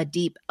have a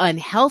deep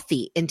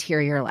unhealthy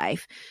interior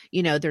life.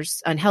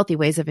 There's unhealthy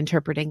ways of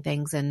interpreting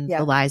things and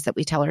the lies that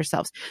we tell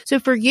ourselves. So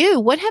for you,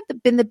 what have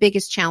been the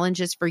biggest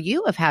challenges for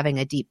you of having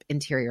a deep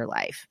interior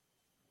life?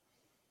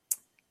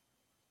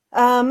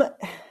 Boy,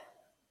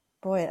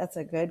 that's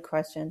a good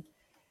question.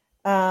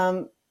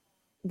 Well,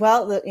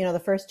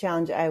 the first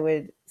challenge I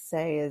would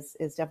say is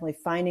definitely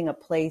finding a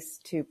place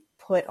to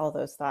put all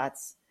those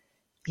thoughts.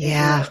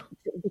 Yeah.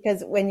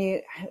 Because when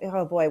you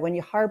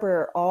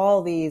harbor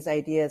all these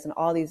ideas and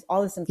all this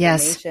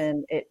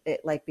information, it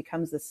like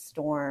becomes this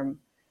storm.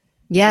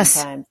 Yes.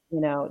 Sometimes,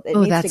 it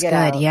needs to get good.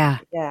 out. Yeah.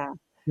 Yeah.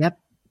 Yep.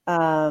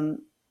 And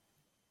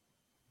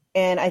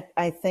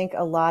I think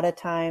a lot of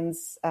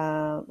times,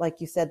 like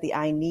you said, the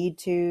I need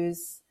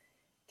tos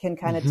can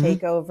kind of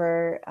take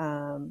over.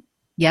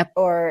 Yep.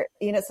 Or,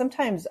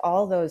 sometimes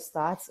all those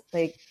thoughts,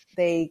 they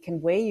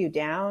can weigh you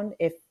down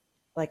if,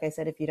 like I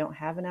said, if you don't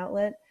have an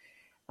outlet.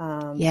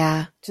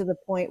 To the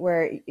point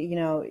where,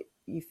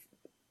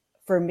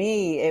 for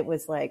me, it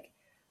was like,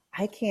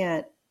 I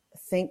can't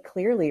think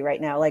clearly right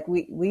now. Like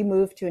we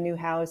moved to a new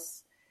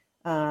house,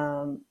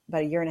 about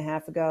a year and a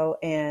half ago,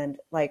 and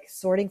like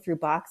sorting through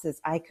boxes,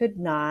 I could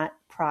not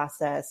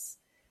process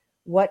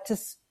where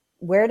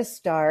to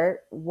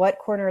start, what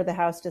corner of the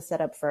house to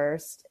set up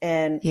first.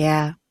 And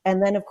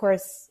then of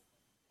course,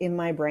 in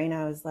my brain,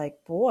 I was like,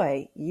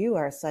 boy, you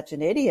are such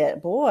an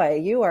idiot.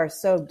 Boy, you are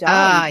so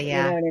dumb. You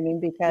know what I mean?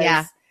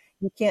 Because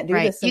you can't do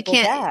this simple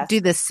task. You can't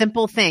do this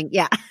simple thing.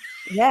 Yeah.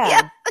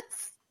 Yeah.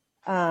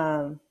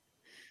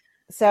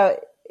 So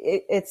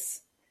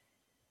it's,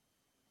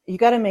 you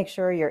got to make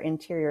sure your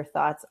interior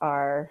thoughts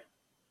are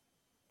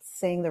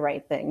saying the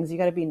right things. You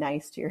got to be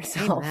nice to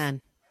yourself.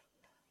 Amen.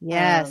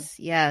 Yes.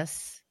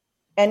 Yes.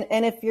 And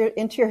if your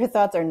interior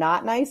thoughts are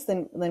not nice,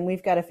 then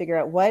we've got to figure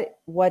out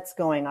what's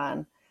going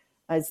on.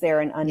 Is there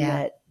an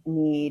unmet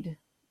need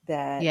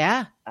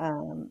that,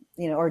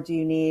 or do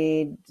you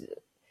need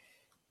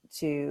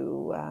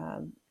to,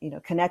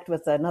 connect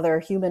with another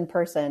human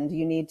person? Do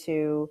you need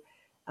to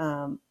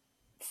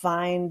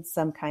find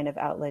some kind of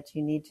outlet? Do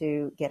you need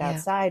to get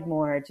outside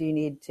more? Do you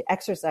need to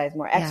exercise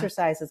more?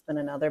 Exercise has been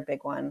another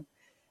big one,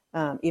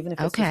 even if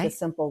it's just a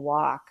simple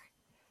walk,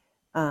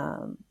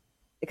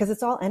 because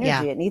it's all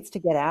energy. It needs to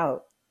get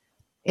out.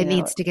 It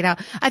needs to get out.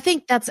 I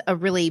think that's a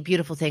really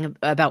beautiful thing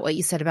about what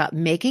you said about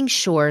making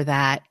sure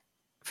that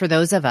for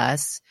those of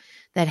us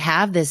that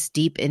have this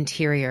deep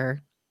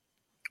interior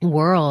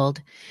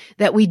world,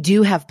 that we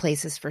do have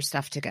places for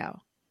stuff to go.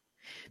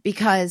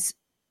 Because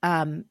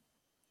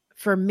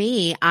for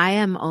me, I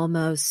am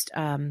almost,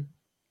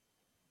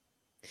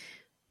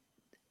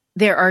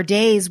 there are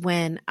days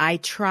when I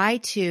try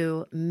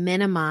to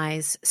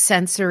minimize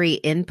sensory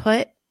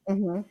input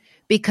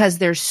because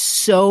there's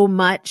so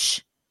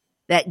much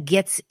that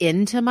gets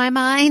into my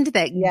mind,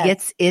 that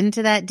gets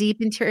into that deep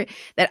interior,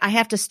 that I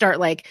have to start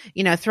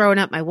throwing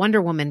up my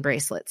Wonder Woman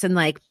bracelets and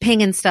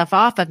pinging stuff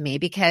off of me,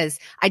 because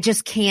I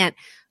just can't,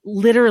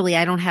 literally,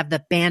 I don't have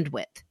the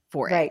bandwidth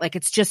for it. Right.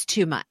 It's just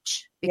too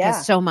much,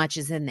 because so much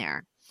is in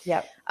there.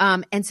 Yep.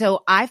 And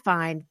so I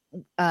find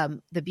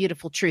the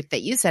beautiful truth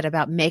that you said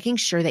about making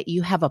sure that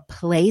you have a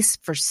place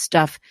for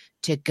stuff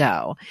to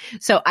go.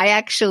 So I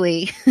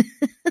actually,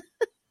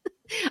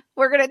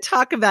 we're going to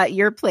talk about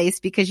your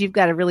place, because you've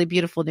got a really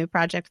beautiful new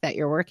project that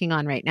you're working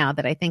on right now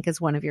that I think is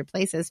one of your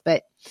places.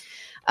 But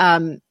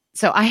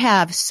so I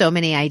have so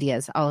many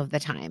ideas all of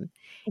the time.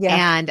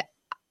 Yeah.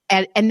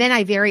 And then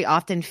I very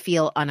often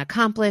feel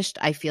unaccomplished.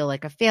 I feel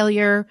like a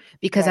failure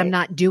because I'm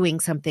not doing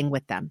something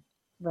with them.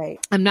 Right.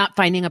 I'm not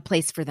finding a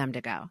place for them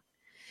to go.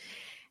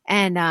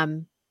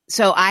 And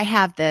so I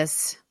have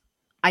this,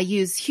 I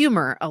use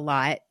humor a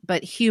lot,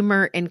 but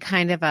humor in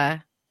kind of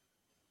a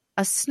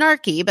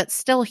snarky but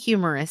still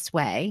humorous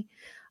way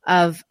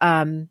of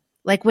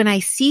when I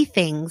see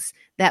things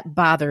that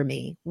bother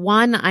me.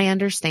 One, I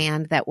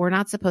understand that we're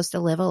not supposed to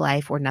live a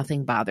life where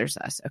nothing bothers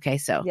us. Okay.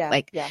 So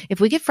if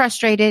we get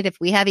frustrated, if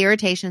we have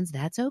irritations,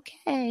 that's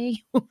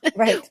okay.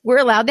 Right. We're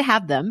allowed to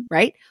have them.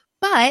 Right.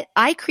 But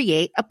I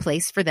create a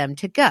place for them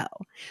to go.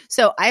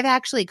 So I've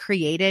actually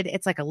created,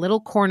 it's like a little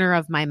corner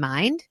of my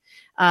mind.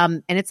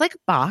 And it's like a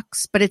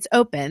box, but it's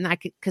open. I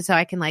can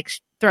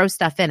throw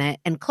stuff in it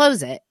and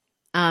close it.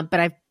 But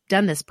I've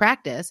done this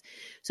practice.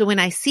 So when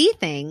I see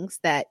things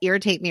that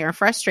irritate me or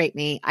frustrate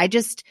me,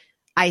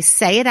 I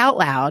say it out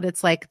loud.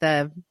 It's like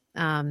I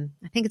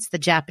think it's the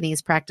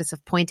Japanese practice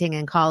of pointing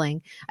and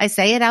calling. I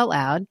say it out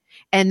loud,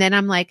 and then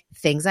I'm like,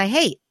 things I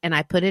hate. And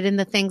I put it in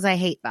the things I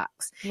hate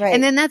box. Right.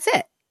 And then that's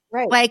it.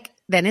 Right.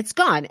 then it's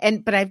gone.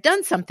 But I've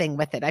done something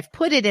with it. I've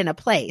put it in a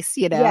place,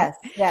 Yes.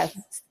 Yes.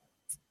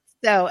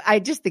 So I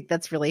just think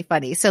that's really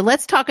funny. So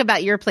let's talk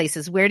about your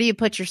places. Where do you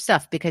put your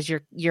stuff? Because you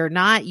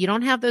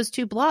don't have those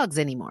 2 blogs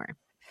anymore.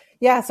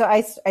 Yeah. So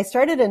I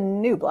started a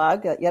new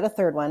blog, yet a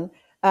third one.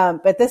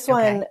 But this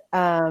one,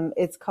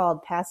 it's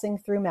called Passing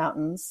Through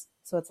Mountains.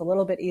 So it's a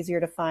little bit easier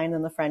to find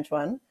than the French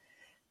one.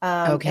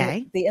 And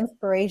the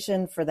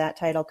inspiration for that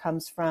title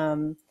comes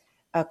from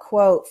a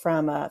quote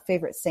from a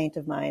favorite saint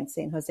of mine,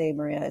 Saint Jose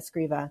Maria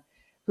Escriva,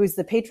 who's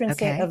the patron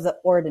saint of the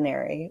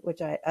ordinary,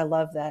 which I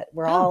love that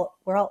we're all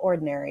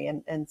ordinary.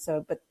 And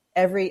so, but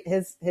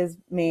his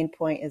main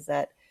point is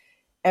that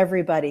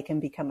everybody can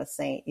become a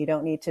saint. You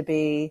don't need to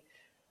be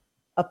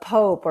a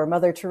pope or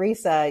Mother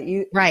Teresa.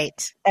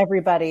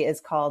 Everybody is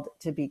called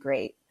to be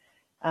great,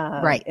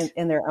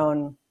 in their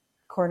own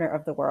corner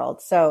of the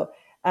world. So,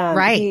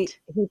 he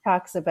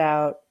talks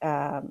about,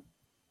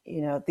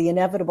 the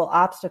inevitable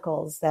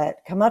obstacles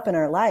that come up in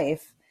our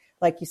life.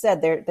 Like you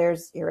said,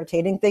 there's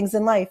irritating things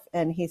in life.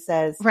 And he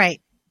says,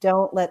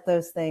 don't let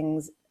those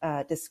things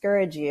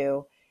discourage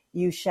you.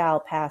 You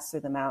shall pass through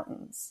the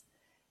mountains.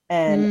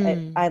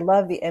 And I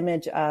love the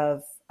image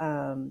of,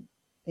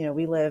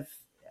 we live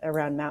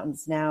around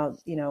mountains now,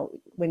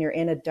 when you're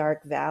in a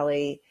dark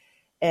valley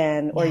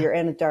or you're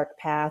in a dark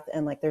path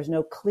and like, there's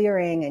no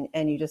clearing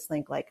and you just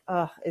think like,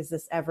 oh, is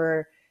this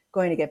ever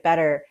going to get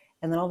better?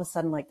 And then all of a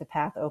sudden, like the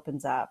path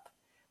opens up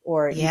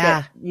or you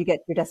get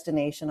your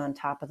destination on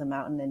top of the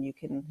mountain and you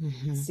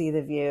can see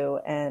the view.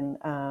 And,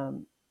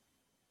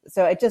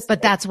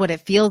 but that's what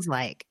it feels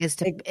like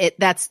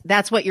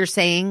that's what you're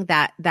saying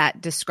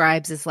that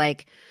describes is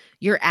like,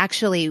 you're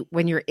actually,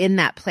 when you're in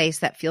that place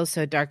that feels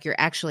so dark, you're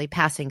actually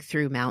passing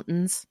through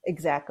mountains.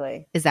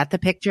 Exactly. Is that the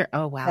picture?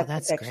 Oh, wow.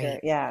 That's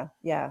great. Yeah.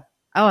 Yeah.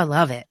 Oh, I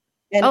love it.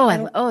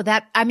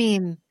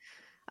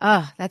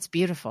 That's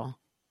beautiful.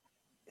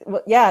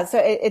 Well, yeah. So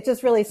it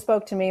just really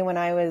spoke to me when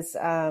I was,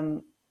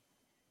 kind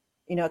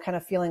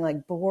of feeling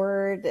like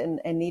bored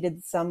and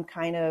needed some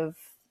kind of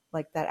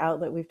like that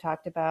outlet we've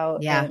talked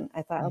about. Yeah. And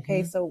I thought,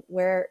 okay, so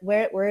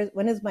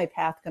when is my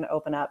path going to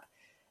open up?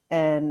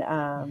 And,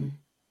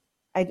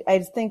 I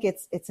just think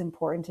it's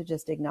important to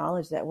just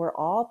acknowledge that we're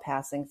all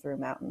passing through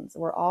mountains.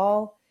 We're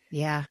all,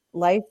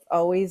 life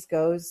always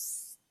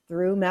goes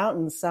through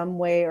mountains some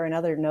way or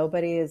another.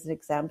 Nobody is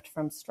exempt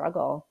from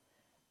struggle.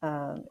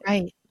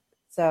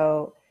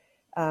 So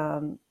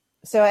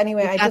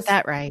anyway, I got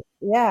that right.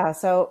 Yeah.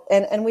 So,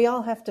 and we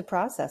all have to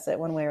process it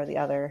one way or the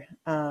other.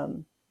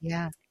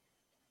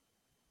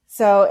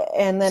 So,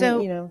 and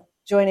then,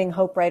 joining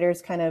Hope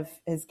Writers kind of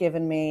has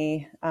given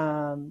me,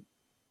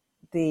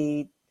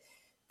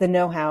 the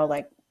know-how,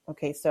 like,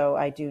 okay, so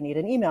I do need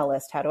an email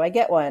list. How do I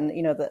get one?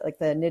 The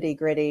nitty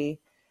gritty,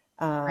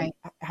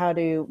 how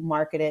to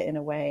market it in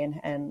a way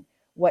and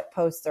what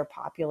posts are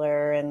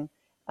popular and,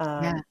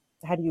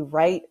 how do you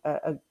write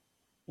a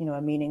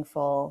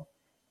meaningful,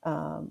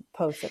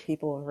 post that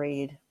people will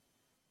read?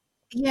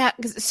 Yeah.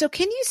 So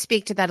can you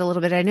speak to that a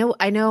little bit? I know,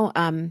 I know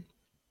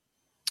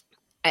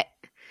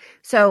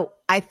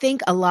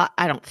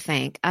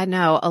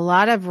a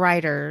lot of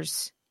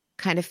writers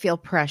kind of feel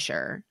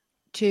pressure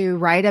to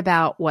write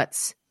about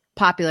what's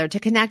popular, to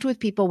connect with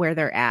people where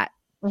they're at.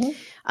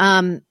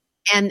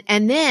 And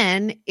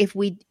then if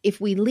we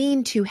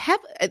lean too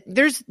heavy,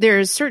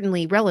 there's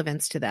certainly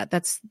relevance to that.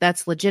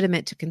 That's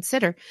legitimate to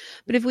consider.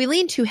 But if we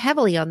lean too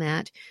heavily on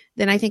that,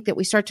 then I think that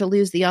we start to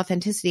lose the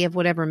authenticity of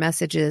whatever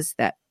messages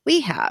that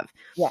we have.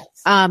 Yes.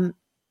 And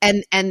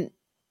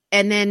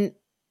then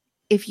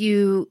if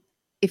you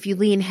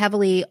lean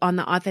heavily on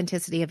the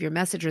authenticity of your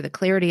message or the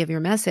clarity of your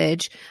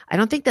message, I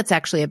don't think that's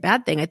actually a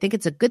bad thing. I think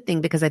it's a good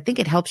thing because I think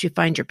it helps you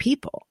find your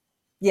people.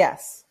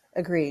 Yes.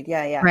 Agreed.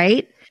 Yeah. Yeah.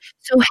 Right.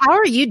 So how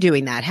are you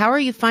doing that? How are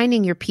you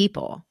finding your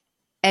people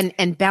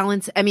and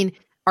balance? I mean,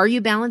 are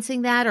you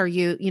balancing that? Are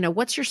you,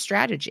 what's your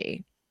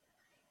strategy?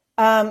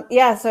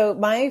 So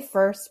my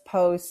first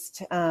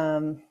post,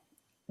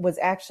 was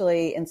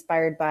actually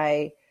inspired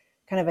by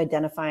kind of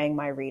identifying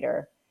my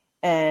reader.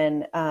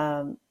 And,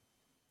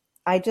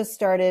 I just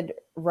started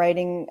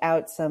writing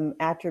out some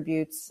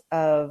attributes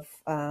of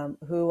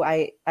who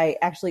I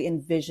actually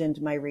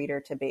envisioned my reader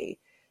to be.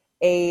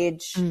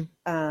 Age,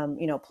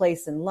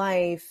 place in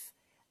life,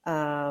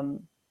 marital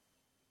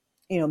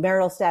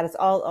status,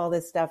 all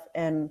this stuff.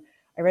 And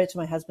I read it to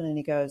my husband and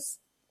he goes,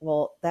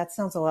 well, that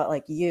sounds a lot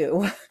like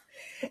you.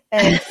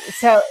 And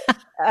so,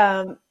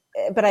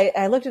 but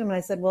I looked at him and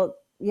I said, well,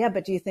 yeah,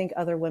 but do you think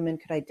other women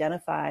could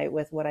identify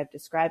with what I've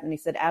described? And he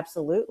said,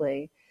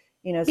 absolutely.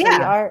 We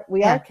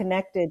are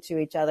connected to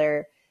each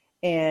other.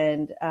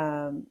 And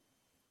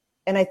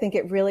I think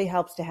it really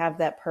helps to have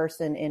that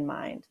person in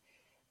mind.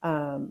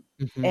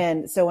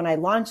 And so when I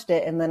launched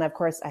it, and then of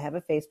course I have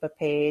a Facebook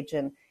page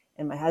and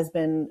my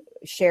husband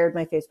shared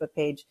my Facebook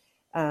page.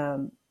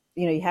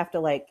 You have to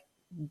like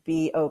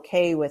be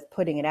okay with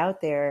putting it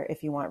out there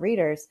if you want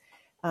readers.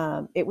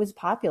 It was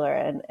popular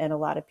and a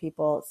lot of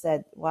people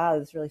said, wow,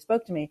 this really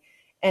spoke to me.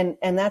 And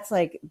that's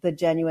like the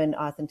genuine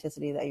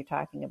authenticity that you're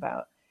talking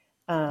about.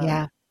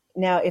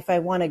 Now, if I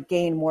want to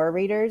gain more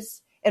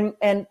readers, and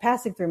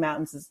Passing Through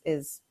Mountains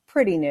is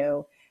pretty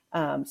new,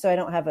 so I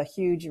don't have a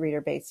huge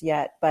reader base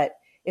yet. But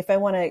if I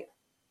want to,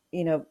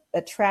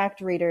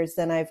 attract readers,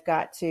 then I've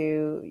got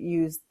to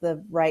use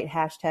the right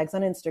hashtags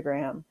on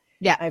Instagram.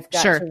 Yeah, I've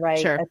got to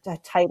write a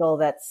title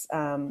that's,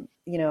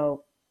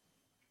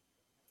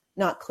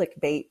 not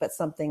clickbait, but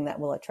something that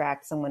will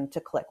attract someone to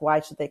click.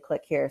 Why should they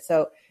click here?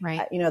 So,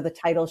 the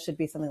title should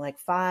be something like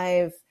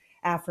 5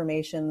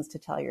 affirmations to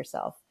tell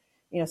yourself,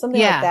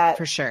 something like that.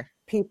 For sure.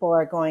 People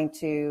are going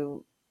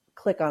to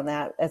click on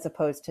that as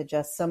opposed to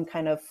just some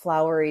kind of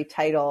flowery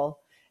title.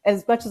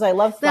 As much as I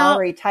love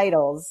flowery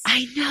titles.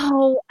 I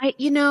know,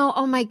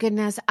 oh my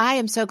goodness. I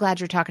am so glad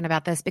you're talking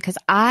about this because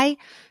I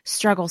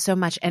struggle so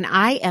much and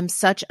I am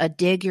such a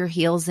dig your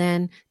heels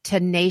in,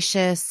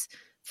 tenacious,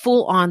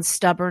 full on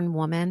stubborn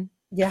woman.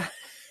 Yeah.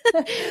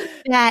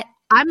 That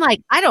I'm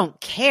like, I don't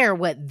care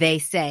what they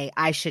say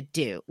I should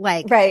do.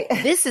 Like,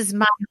 this is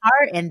my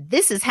heart and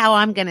this is how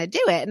I'm going to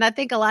do it. And I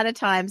think a lot of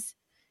times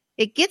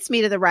it gets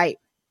me to the right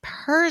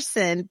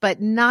person,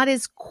 but not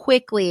as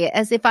quickly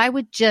as if I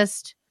would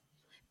just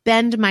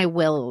bend my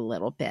will a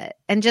little bit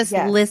and just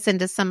listen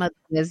to some of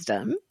the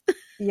wisdom.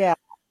 Yeah.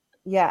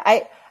 Yeah.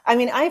 I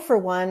mean, I, for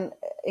one,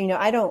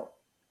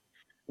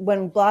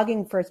 when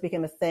blogging first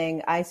became a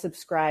thing, I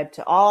subscribed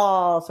to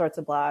all sorts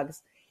of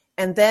blogs.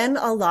 And then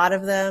a lot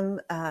of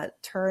them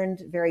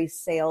turned very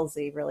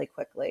salesy really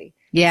quickly.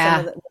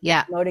 Yeah.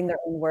 Promoting their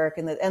own work.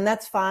 And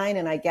that's fine.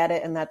 And I get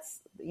it. And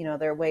that's,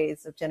 their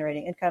ways of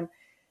generating income.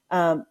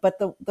 But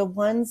the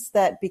ones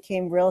that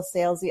became real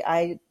salesy,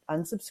 I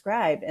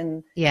unsubscribed.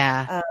 And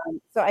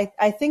so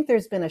I think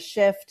there's been a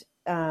shift.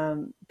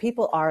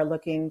 People are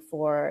looking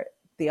for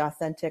the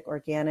authentic,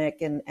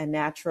 organic, and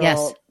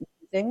natural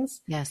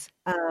things. Yes.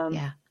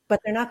 But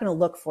they're not going to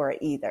look for it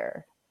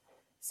either.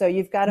 So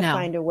you've got to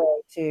find a way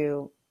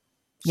to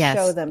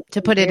show them.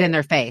 To put it in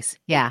their face.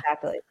 Yeah.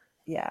 Exactly.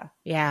 Yeah.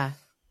 Yeah,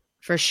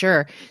 for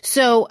sure.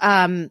 So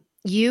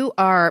you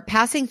are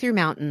Passing Through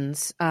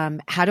Mountains.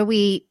 How do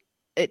we,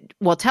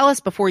 tell us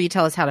before you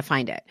tell us how to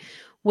find it.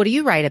 What do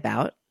you write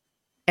about?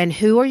 And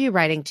who are you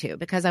writing to?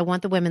 Because I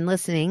want the women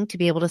listening to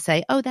be able to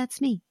say, oh,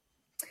 that's me.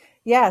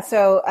 Yeah.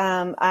 So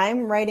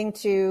I'm writing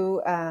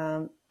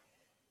to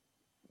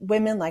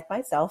women like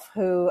myself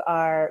who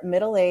are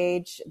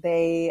middle-aged.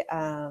 They,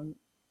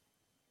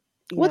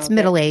 what's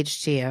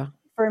middle-aged to you?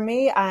 For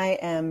me, I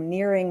am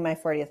nearing my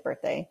 40th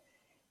birthday.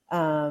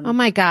 Oh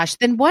my gosh.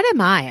 Then what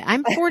am I?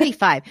 I'm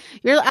 45.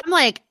 I'm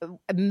like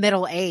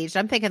middle-aged.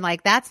 I'm thinking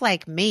like, that's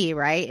like me.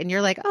 Right. And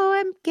you're like, oh,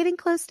 I'm getting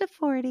close to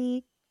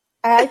 40.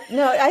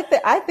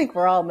 I think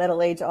we're all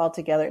middle-aged all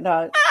together.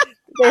 No,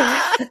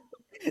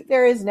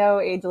 there is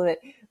no age limit,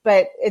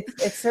 but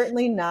it's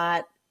certainly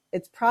not,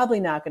 it's probably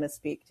not going to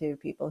speak to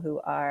people who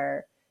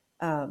are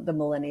the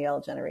millennial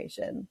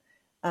generation.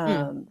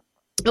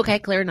 Okay,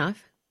 clear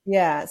enough.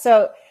 Yeah.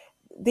 So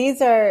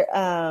these are,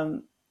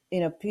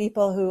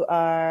 people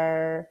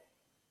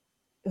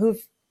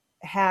who've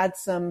had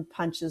some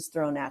punches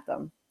thrown at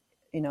them.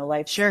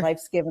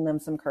 Life's given them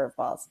some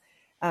curveballs.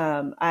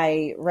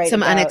 I write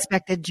some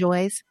unexpected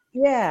joys.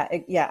 Yeah.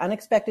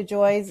 Unexpected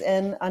joys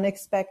and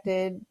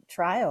unexpected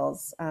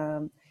trials.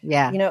 For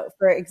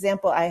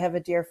example, I have a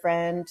dear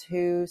friend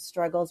who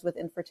struggles with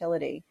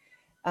infertility.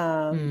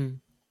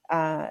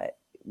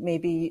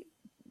 Maybe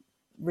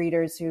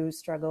readers who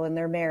struggle in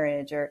their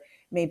marriage, or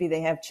maybe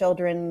they have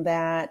children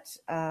that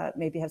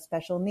maybe have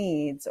special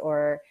needs,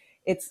 or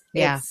it's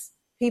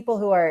people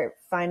who are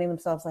finding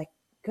themselves like,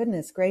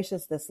 goodness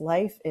gracious, this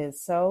life is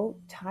so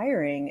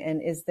tiring.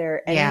 And is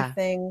there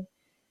anything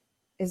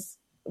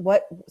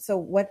what's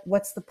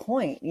the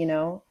point,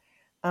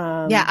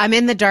 I'm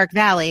in the dark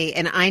valley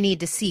and I need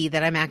to see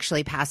that I'm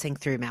actually passing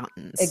through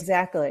mountains.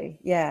 Exactly.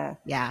 Yeah.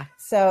 Yeah.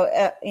 So,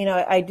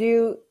 I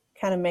do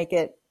kind of make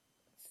it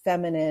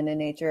feminine in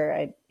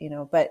nature,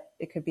 but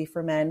it could be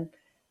for men,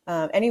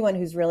 anyone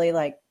who's really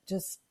like,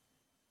 just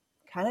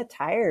kind of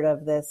tired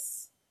of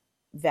this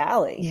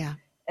valley. Yeah.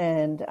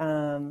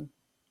 And,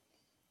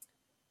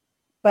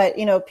 but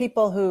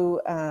people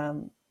who,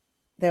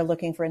 they're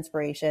looking for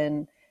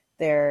inspiration,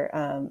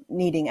 they're,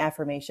 needing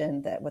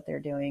affirmation that what they're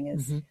doing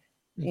is,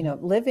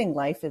 living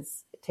life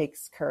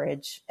takes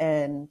courage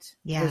and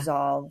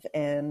resolve.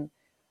 And,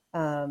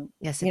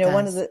 yes, it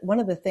does. one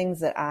of the things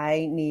that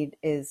I need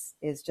is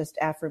just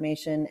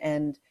affirmation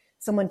and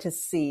someone to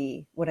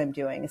see what I'm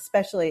doing,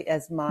 especially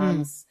as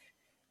moms.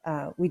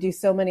 We do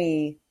so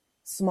many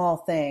small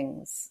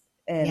things,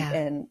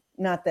 and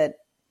not that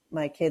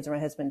my kids or my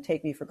husband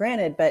take me for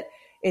granted, but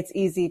it's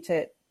easy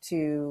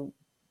to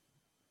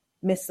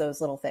miss those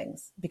little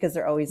things because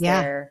they're always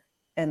there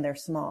and they're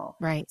small.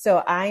 Right.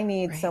 So I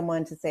need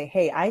someone to say,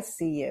 hey, I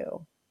see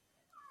you.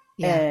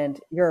 And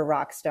you're a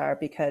rock star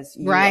because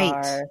you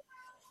are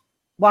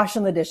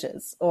washing the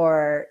dishes,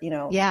 or,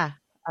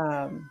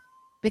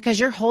 because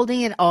you're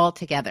holding it all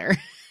together.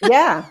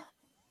 Yeah.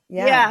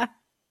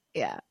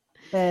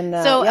 And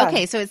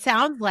okay. So it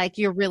sounds like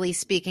you're really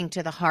speaking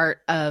to the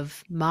heart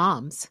of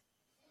moms.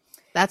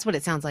 That's what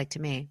it sounds like to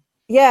me.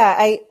 Yeah,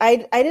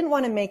 I didn't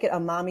want to make it a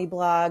mommy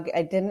blog.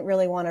 I didn't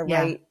really want to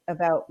Yeah. write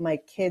about my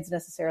kids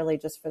necessarily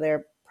just for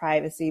their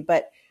privacy,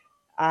 but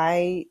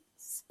I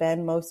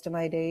spend most of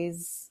my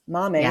days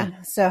momming.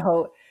 Yeah.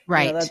 So,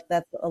 Right.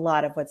 that's a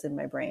lot of what's in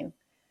my brain.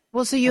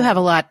 Well, so you have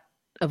a lot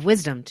of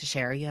wisdom to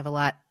share. You have a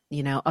lot,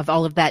 of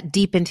all of that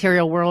deep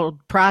interior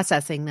world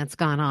processing that's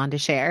gone on to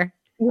share.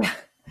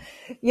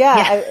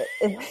 Yeah,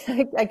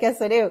 I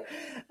guess I do.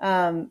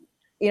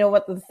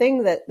 What the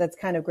thing that's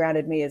kind of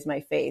grounded me is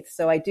my faith.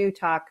 So I do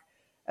talk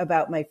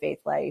about my faith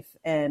life.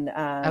 And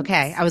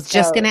Okay. I was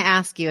just going to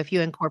ask you if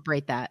you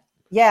incorporate that.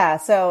 Yeah.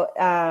 So,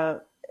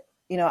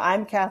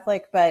 I'm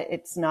Catholic, but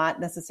it's not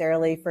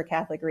necessarily for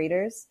Catholic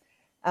readers.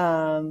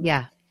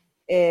 Yeah.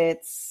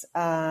 It's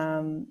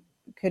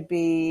could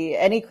be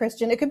any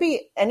Christian. It could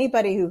be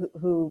anybody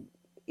who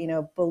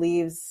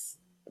believes,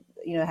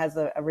 has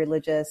a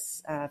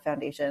religious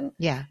foundation.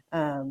 Yeah.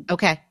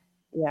 Okay.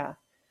 Yeah.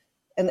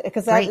 And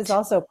because that is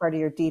also part of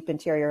your deep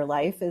interior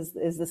life is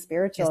the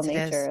spiritual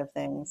nature of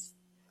things.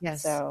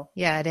 Yes. So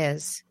yeah, it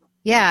is.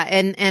 Yeah.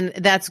 And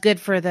that's good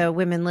for the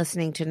women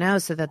listening to know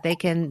so that they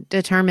can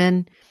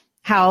determine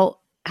how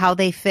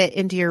they fit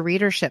into your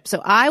readership.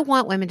 So I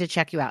want women to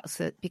check you out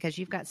because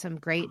you've got some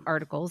great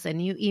articles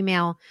and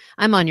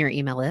I'm on your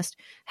email list.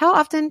 How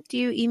often do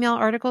you email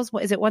articles?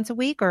 Is it once a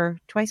week or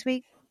twice a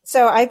week?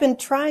 So I've been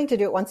trying to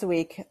do it once a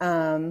week.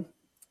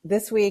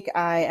 This week,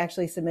 I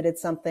actually submitted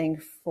something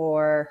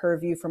for Her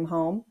View from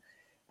Home.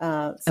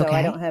 I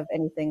don't have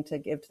anything to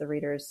give to the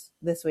readers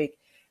this week.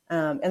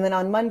 And then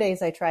on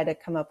Mondays, I try to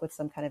come up with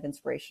some kind of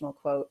inspirational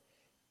quote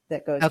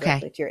that goes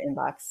directly to your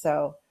inbox.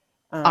 So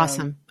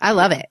awesome. I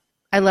love it.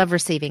 I love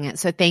receiving it.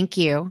 So thank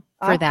you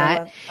for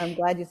that. I'm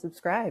glad you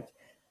subscribed.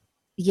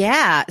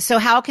 Yeah. So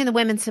how can the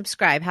women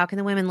subscribe? How can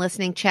the women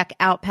listening check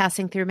out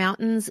Passing Through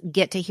Mountains,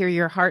 get to hear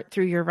your heart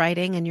through your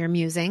writing and your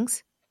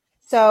musings?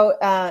 So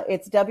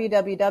it's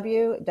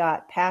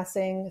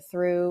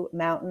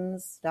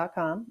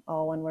www.passingthroughmountains.com,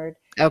 all one word.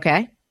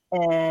 Okay.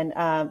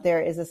 And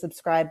there is a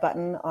subscribe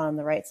button on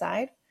the right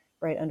side,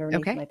 right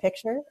underneath my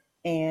picture.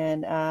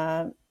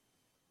 And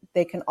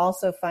they can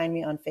also find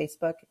me on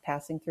Facebook,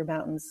 Passing Through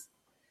Mountains.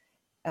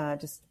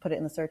 Just put it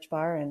in the search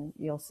bar and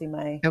you'll see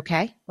my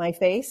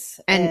face.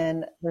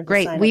 And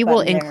great. We will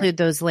include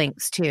those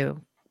links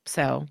too.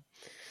 So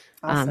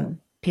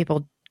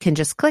people can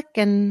just click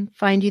and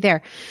find you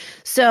there.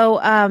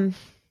 So,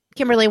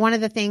 Kimberly, one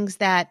of the things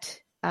that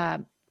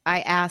I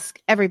ask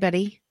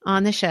everybody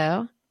on the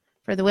show,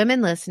 for the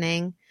women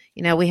listening,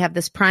 we have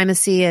this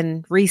primacy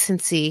and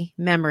recency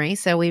memory.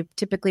 So we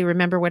typically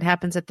remember what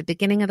happens at the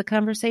beginning of the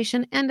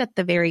conversation and at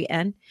the very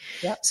end.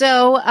 Yep.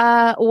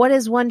 So what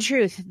is one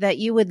truth that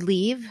you would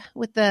leave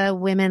with the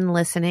women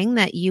listening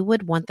that you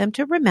would want them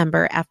to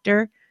remember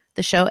after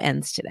the show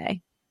ends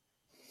today?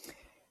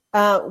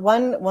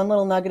 One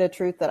little nugget of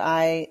truth that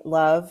I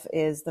love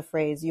is the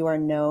phrase, "You are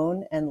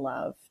known and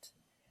loved."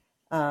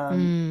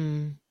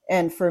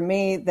 And for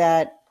me,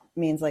 that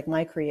means like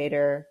my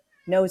creator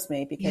knows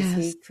me because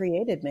he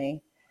created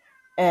me,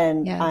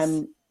 and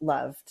I'm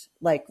loved,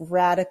 like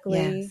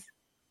radically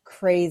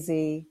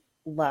crazy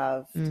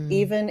loved.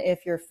 Even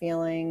if you're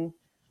feeling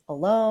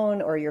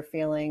alone or you're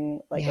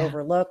feeling like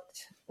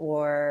overlooked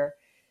or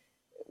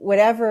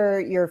whatever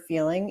you're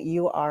feeling,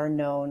 you are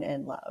known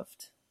and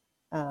loved.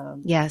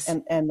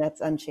 And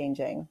that's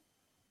unchanging.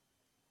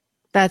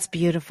 That's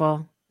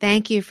beautiful.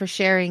 Thank you for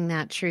sharing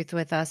that truth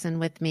with us and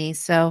with me.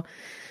 So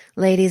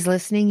ladies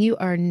listening, you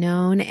are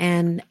known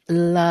and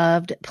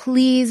loved.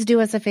 Please do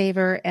us a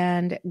favor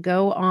and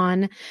go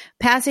on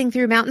Passing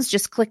Through Mountains.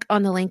 Just click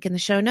on the link in the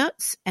show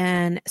notes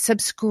and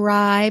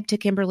subscribe to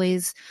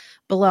Kimberly's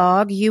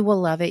blog. You will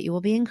love it. You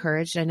will be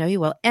encouraged. I know you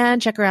will.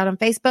 And check her out on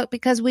Facebook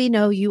because we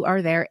know you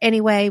are there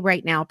anyway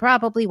right now,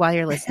 probably while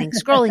you're listening,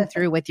 scrolling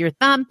through with your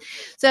thumb.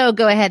 So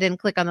go ahead and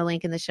click on the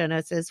link in the show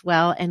notes as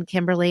well. And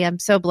Kimberly, I'm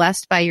so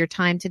blessed by your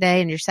time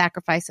today and your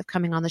sacrifice of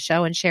coming on the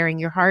show and sharing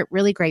your heart.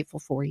 Really grateful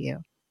for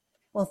you.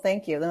 Well,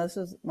 thank you. This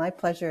was my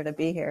pleasure to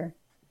be here.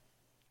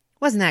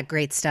 Wasn't that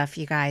great stuff,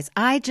 you guys?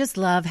 I just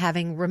love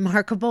having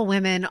remarkable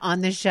women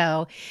on the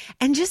show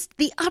and just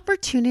the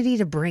opportunity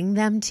to bring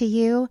them to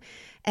you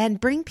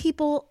and bring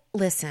people.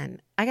 Listen,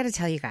 I got to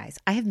tell you guys,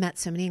 I have met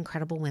so many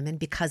incredible women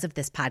because of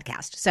this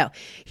podcast. So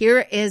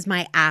here is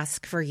my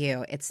ask for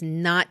you. It's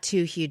not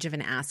too huge of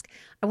an ask.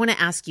 I want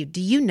to ask you,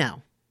 do you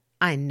know?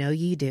 I know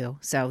you do.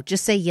 So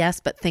just say yes,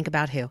 but think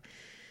about who.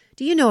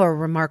 Do you know a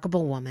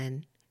remarkable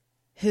woman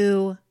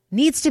who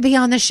needs to be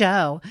on the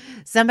show,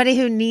 somebody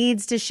who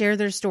needs to share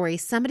their story,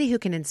 somebody who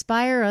can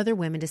inspire other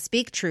women to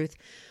speak truth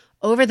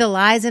over the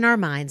lies in our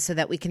minds so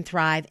that we can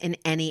thrive in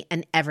any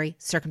and every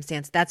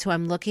circumstance? That's who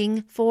I'm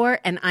looking for,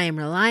 and I am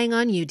relying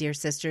on you, dear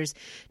sisters,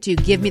 to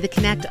give me the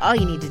connect. All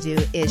you need to do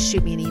is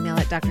shoot me an email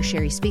at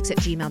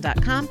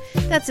drsherryspeaks@gmail.com.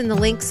 That's in the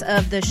links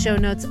of the show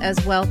notes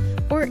as well,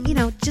 or,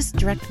 just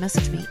direct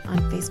message me on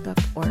Facebook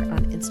or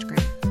on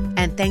Instagram.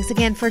 And thanks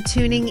again for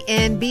tuning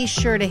in. Be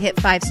sure to hit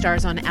 5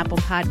 stars on Apple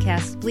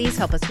Podcasts. Please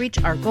help us reach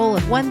our goal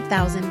of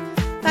 1,000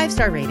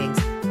 5-star ratings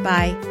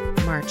by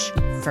March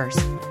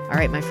 1st. All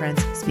right, my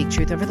friends, speak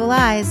truth over the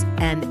lies,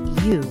 and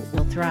you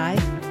will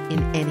thrive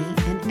in any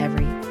and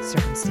every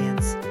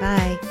circumstance.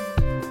 Bye.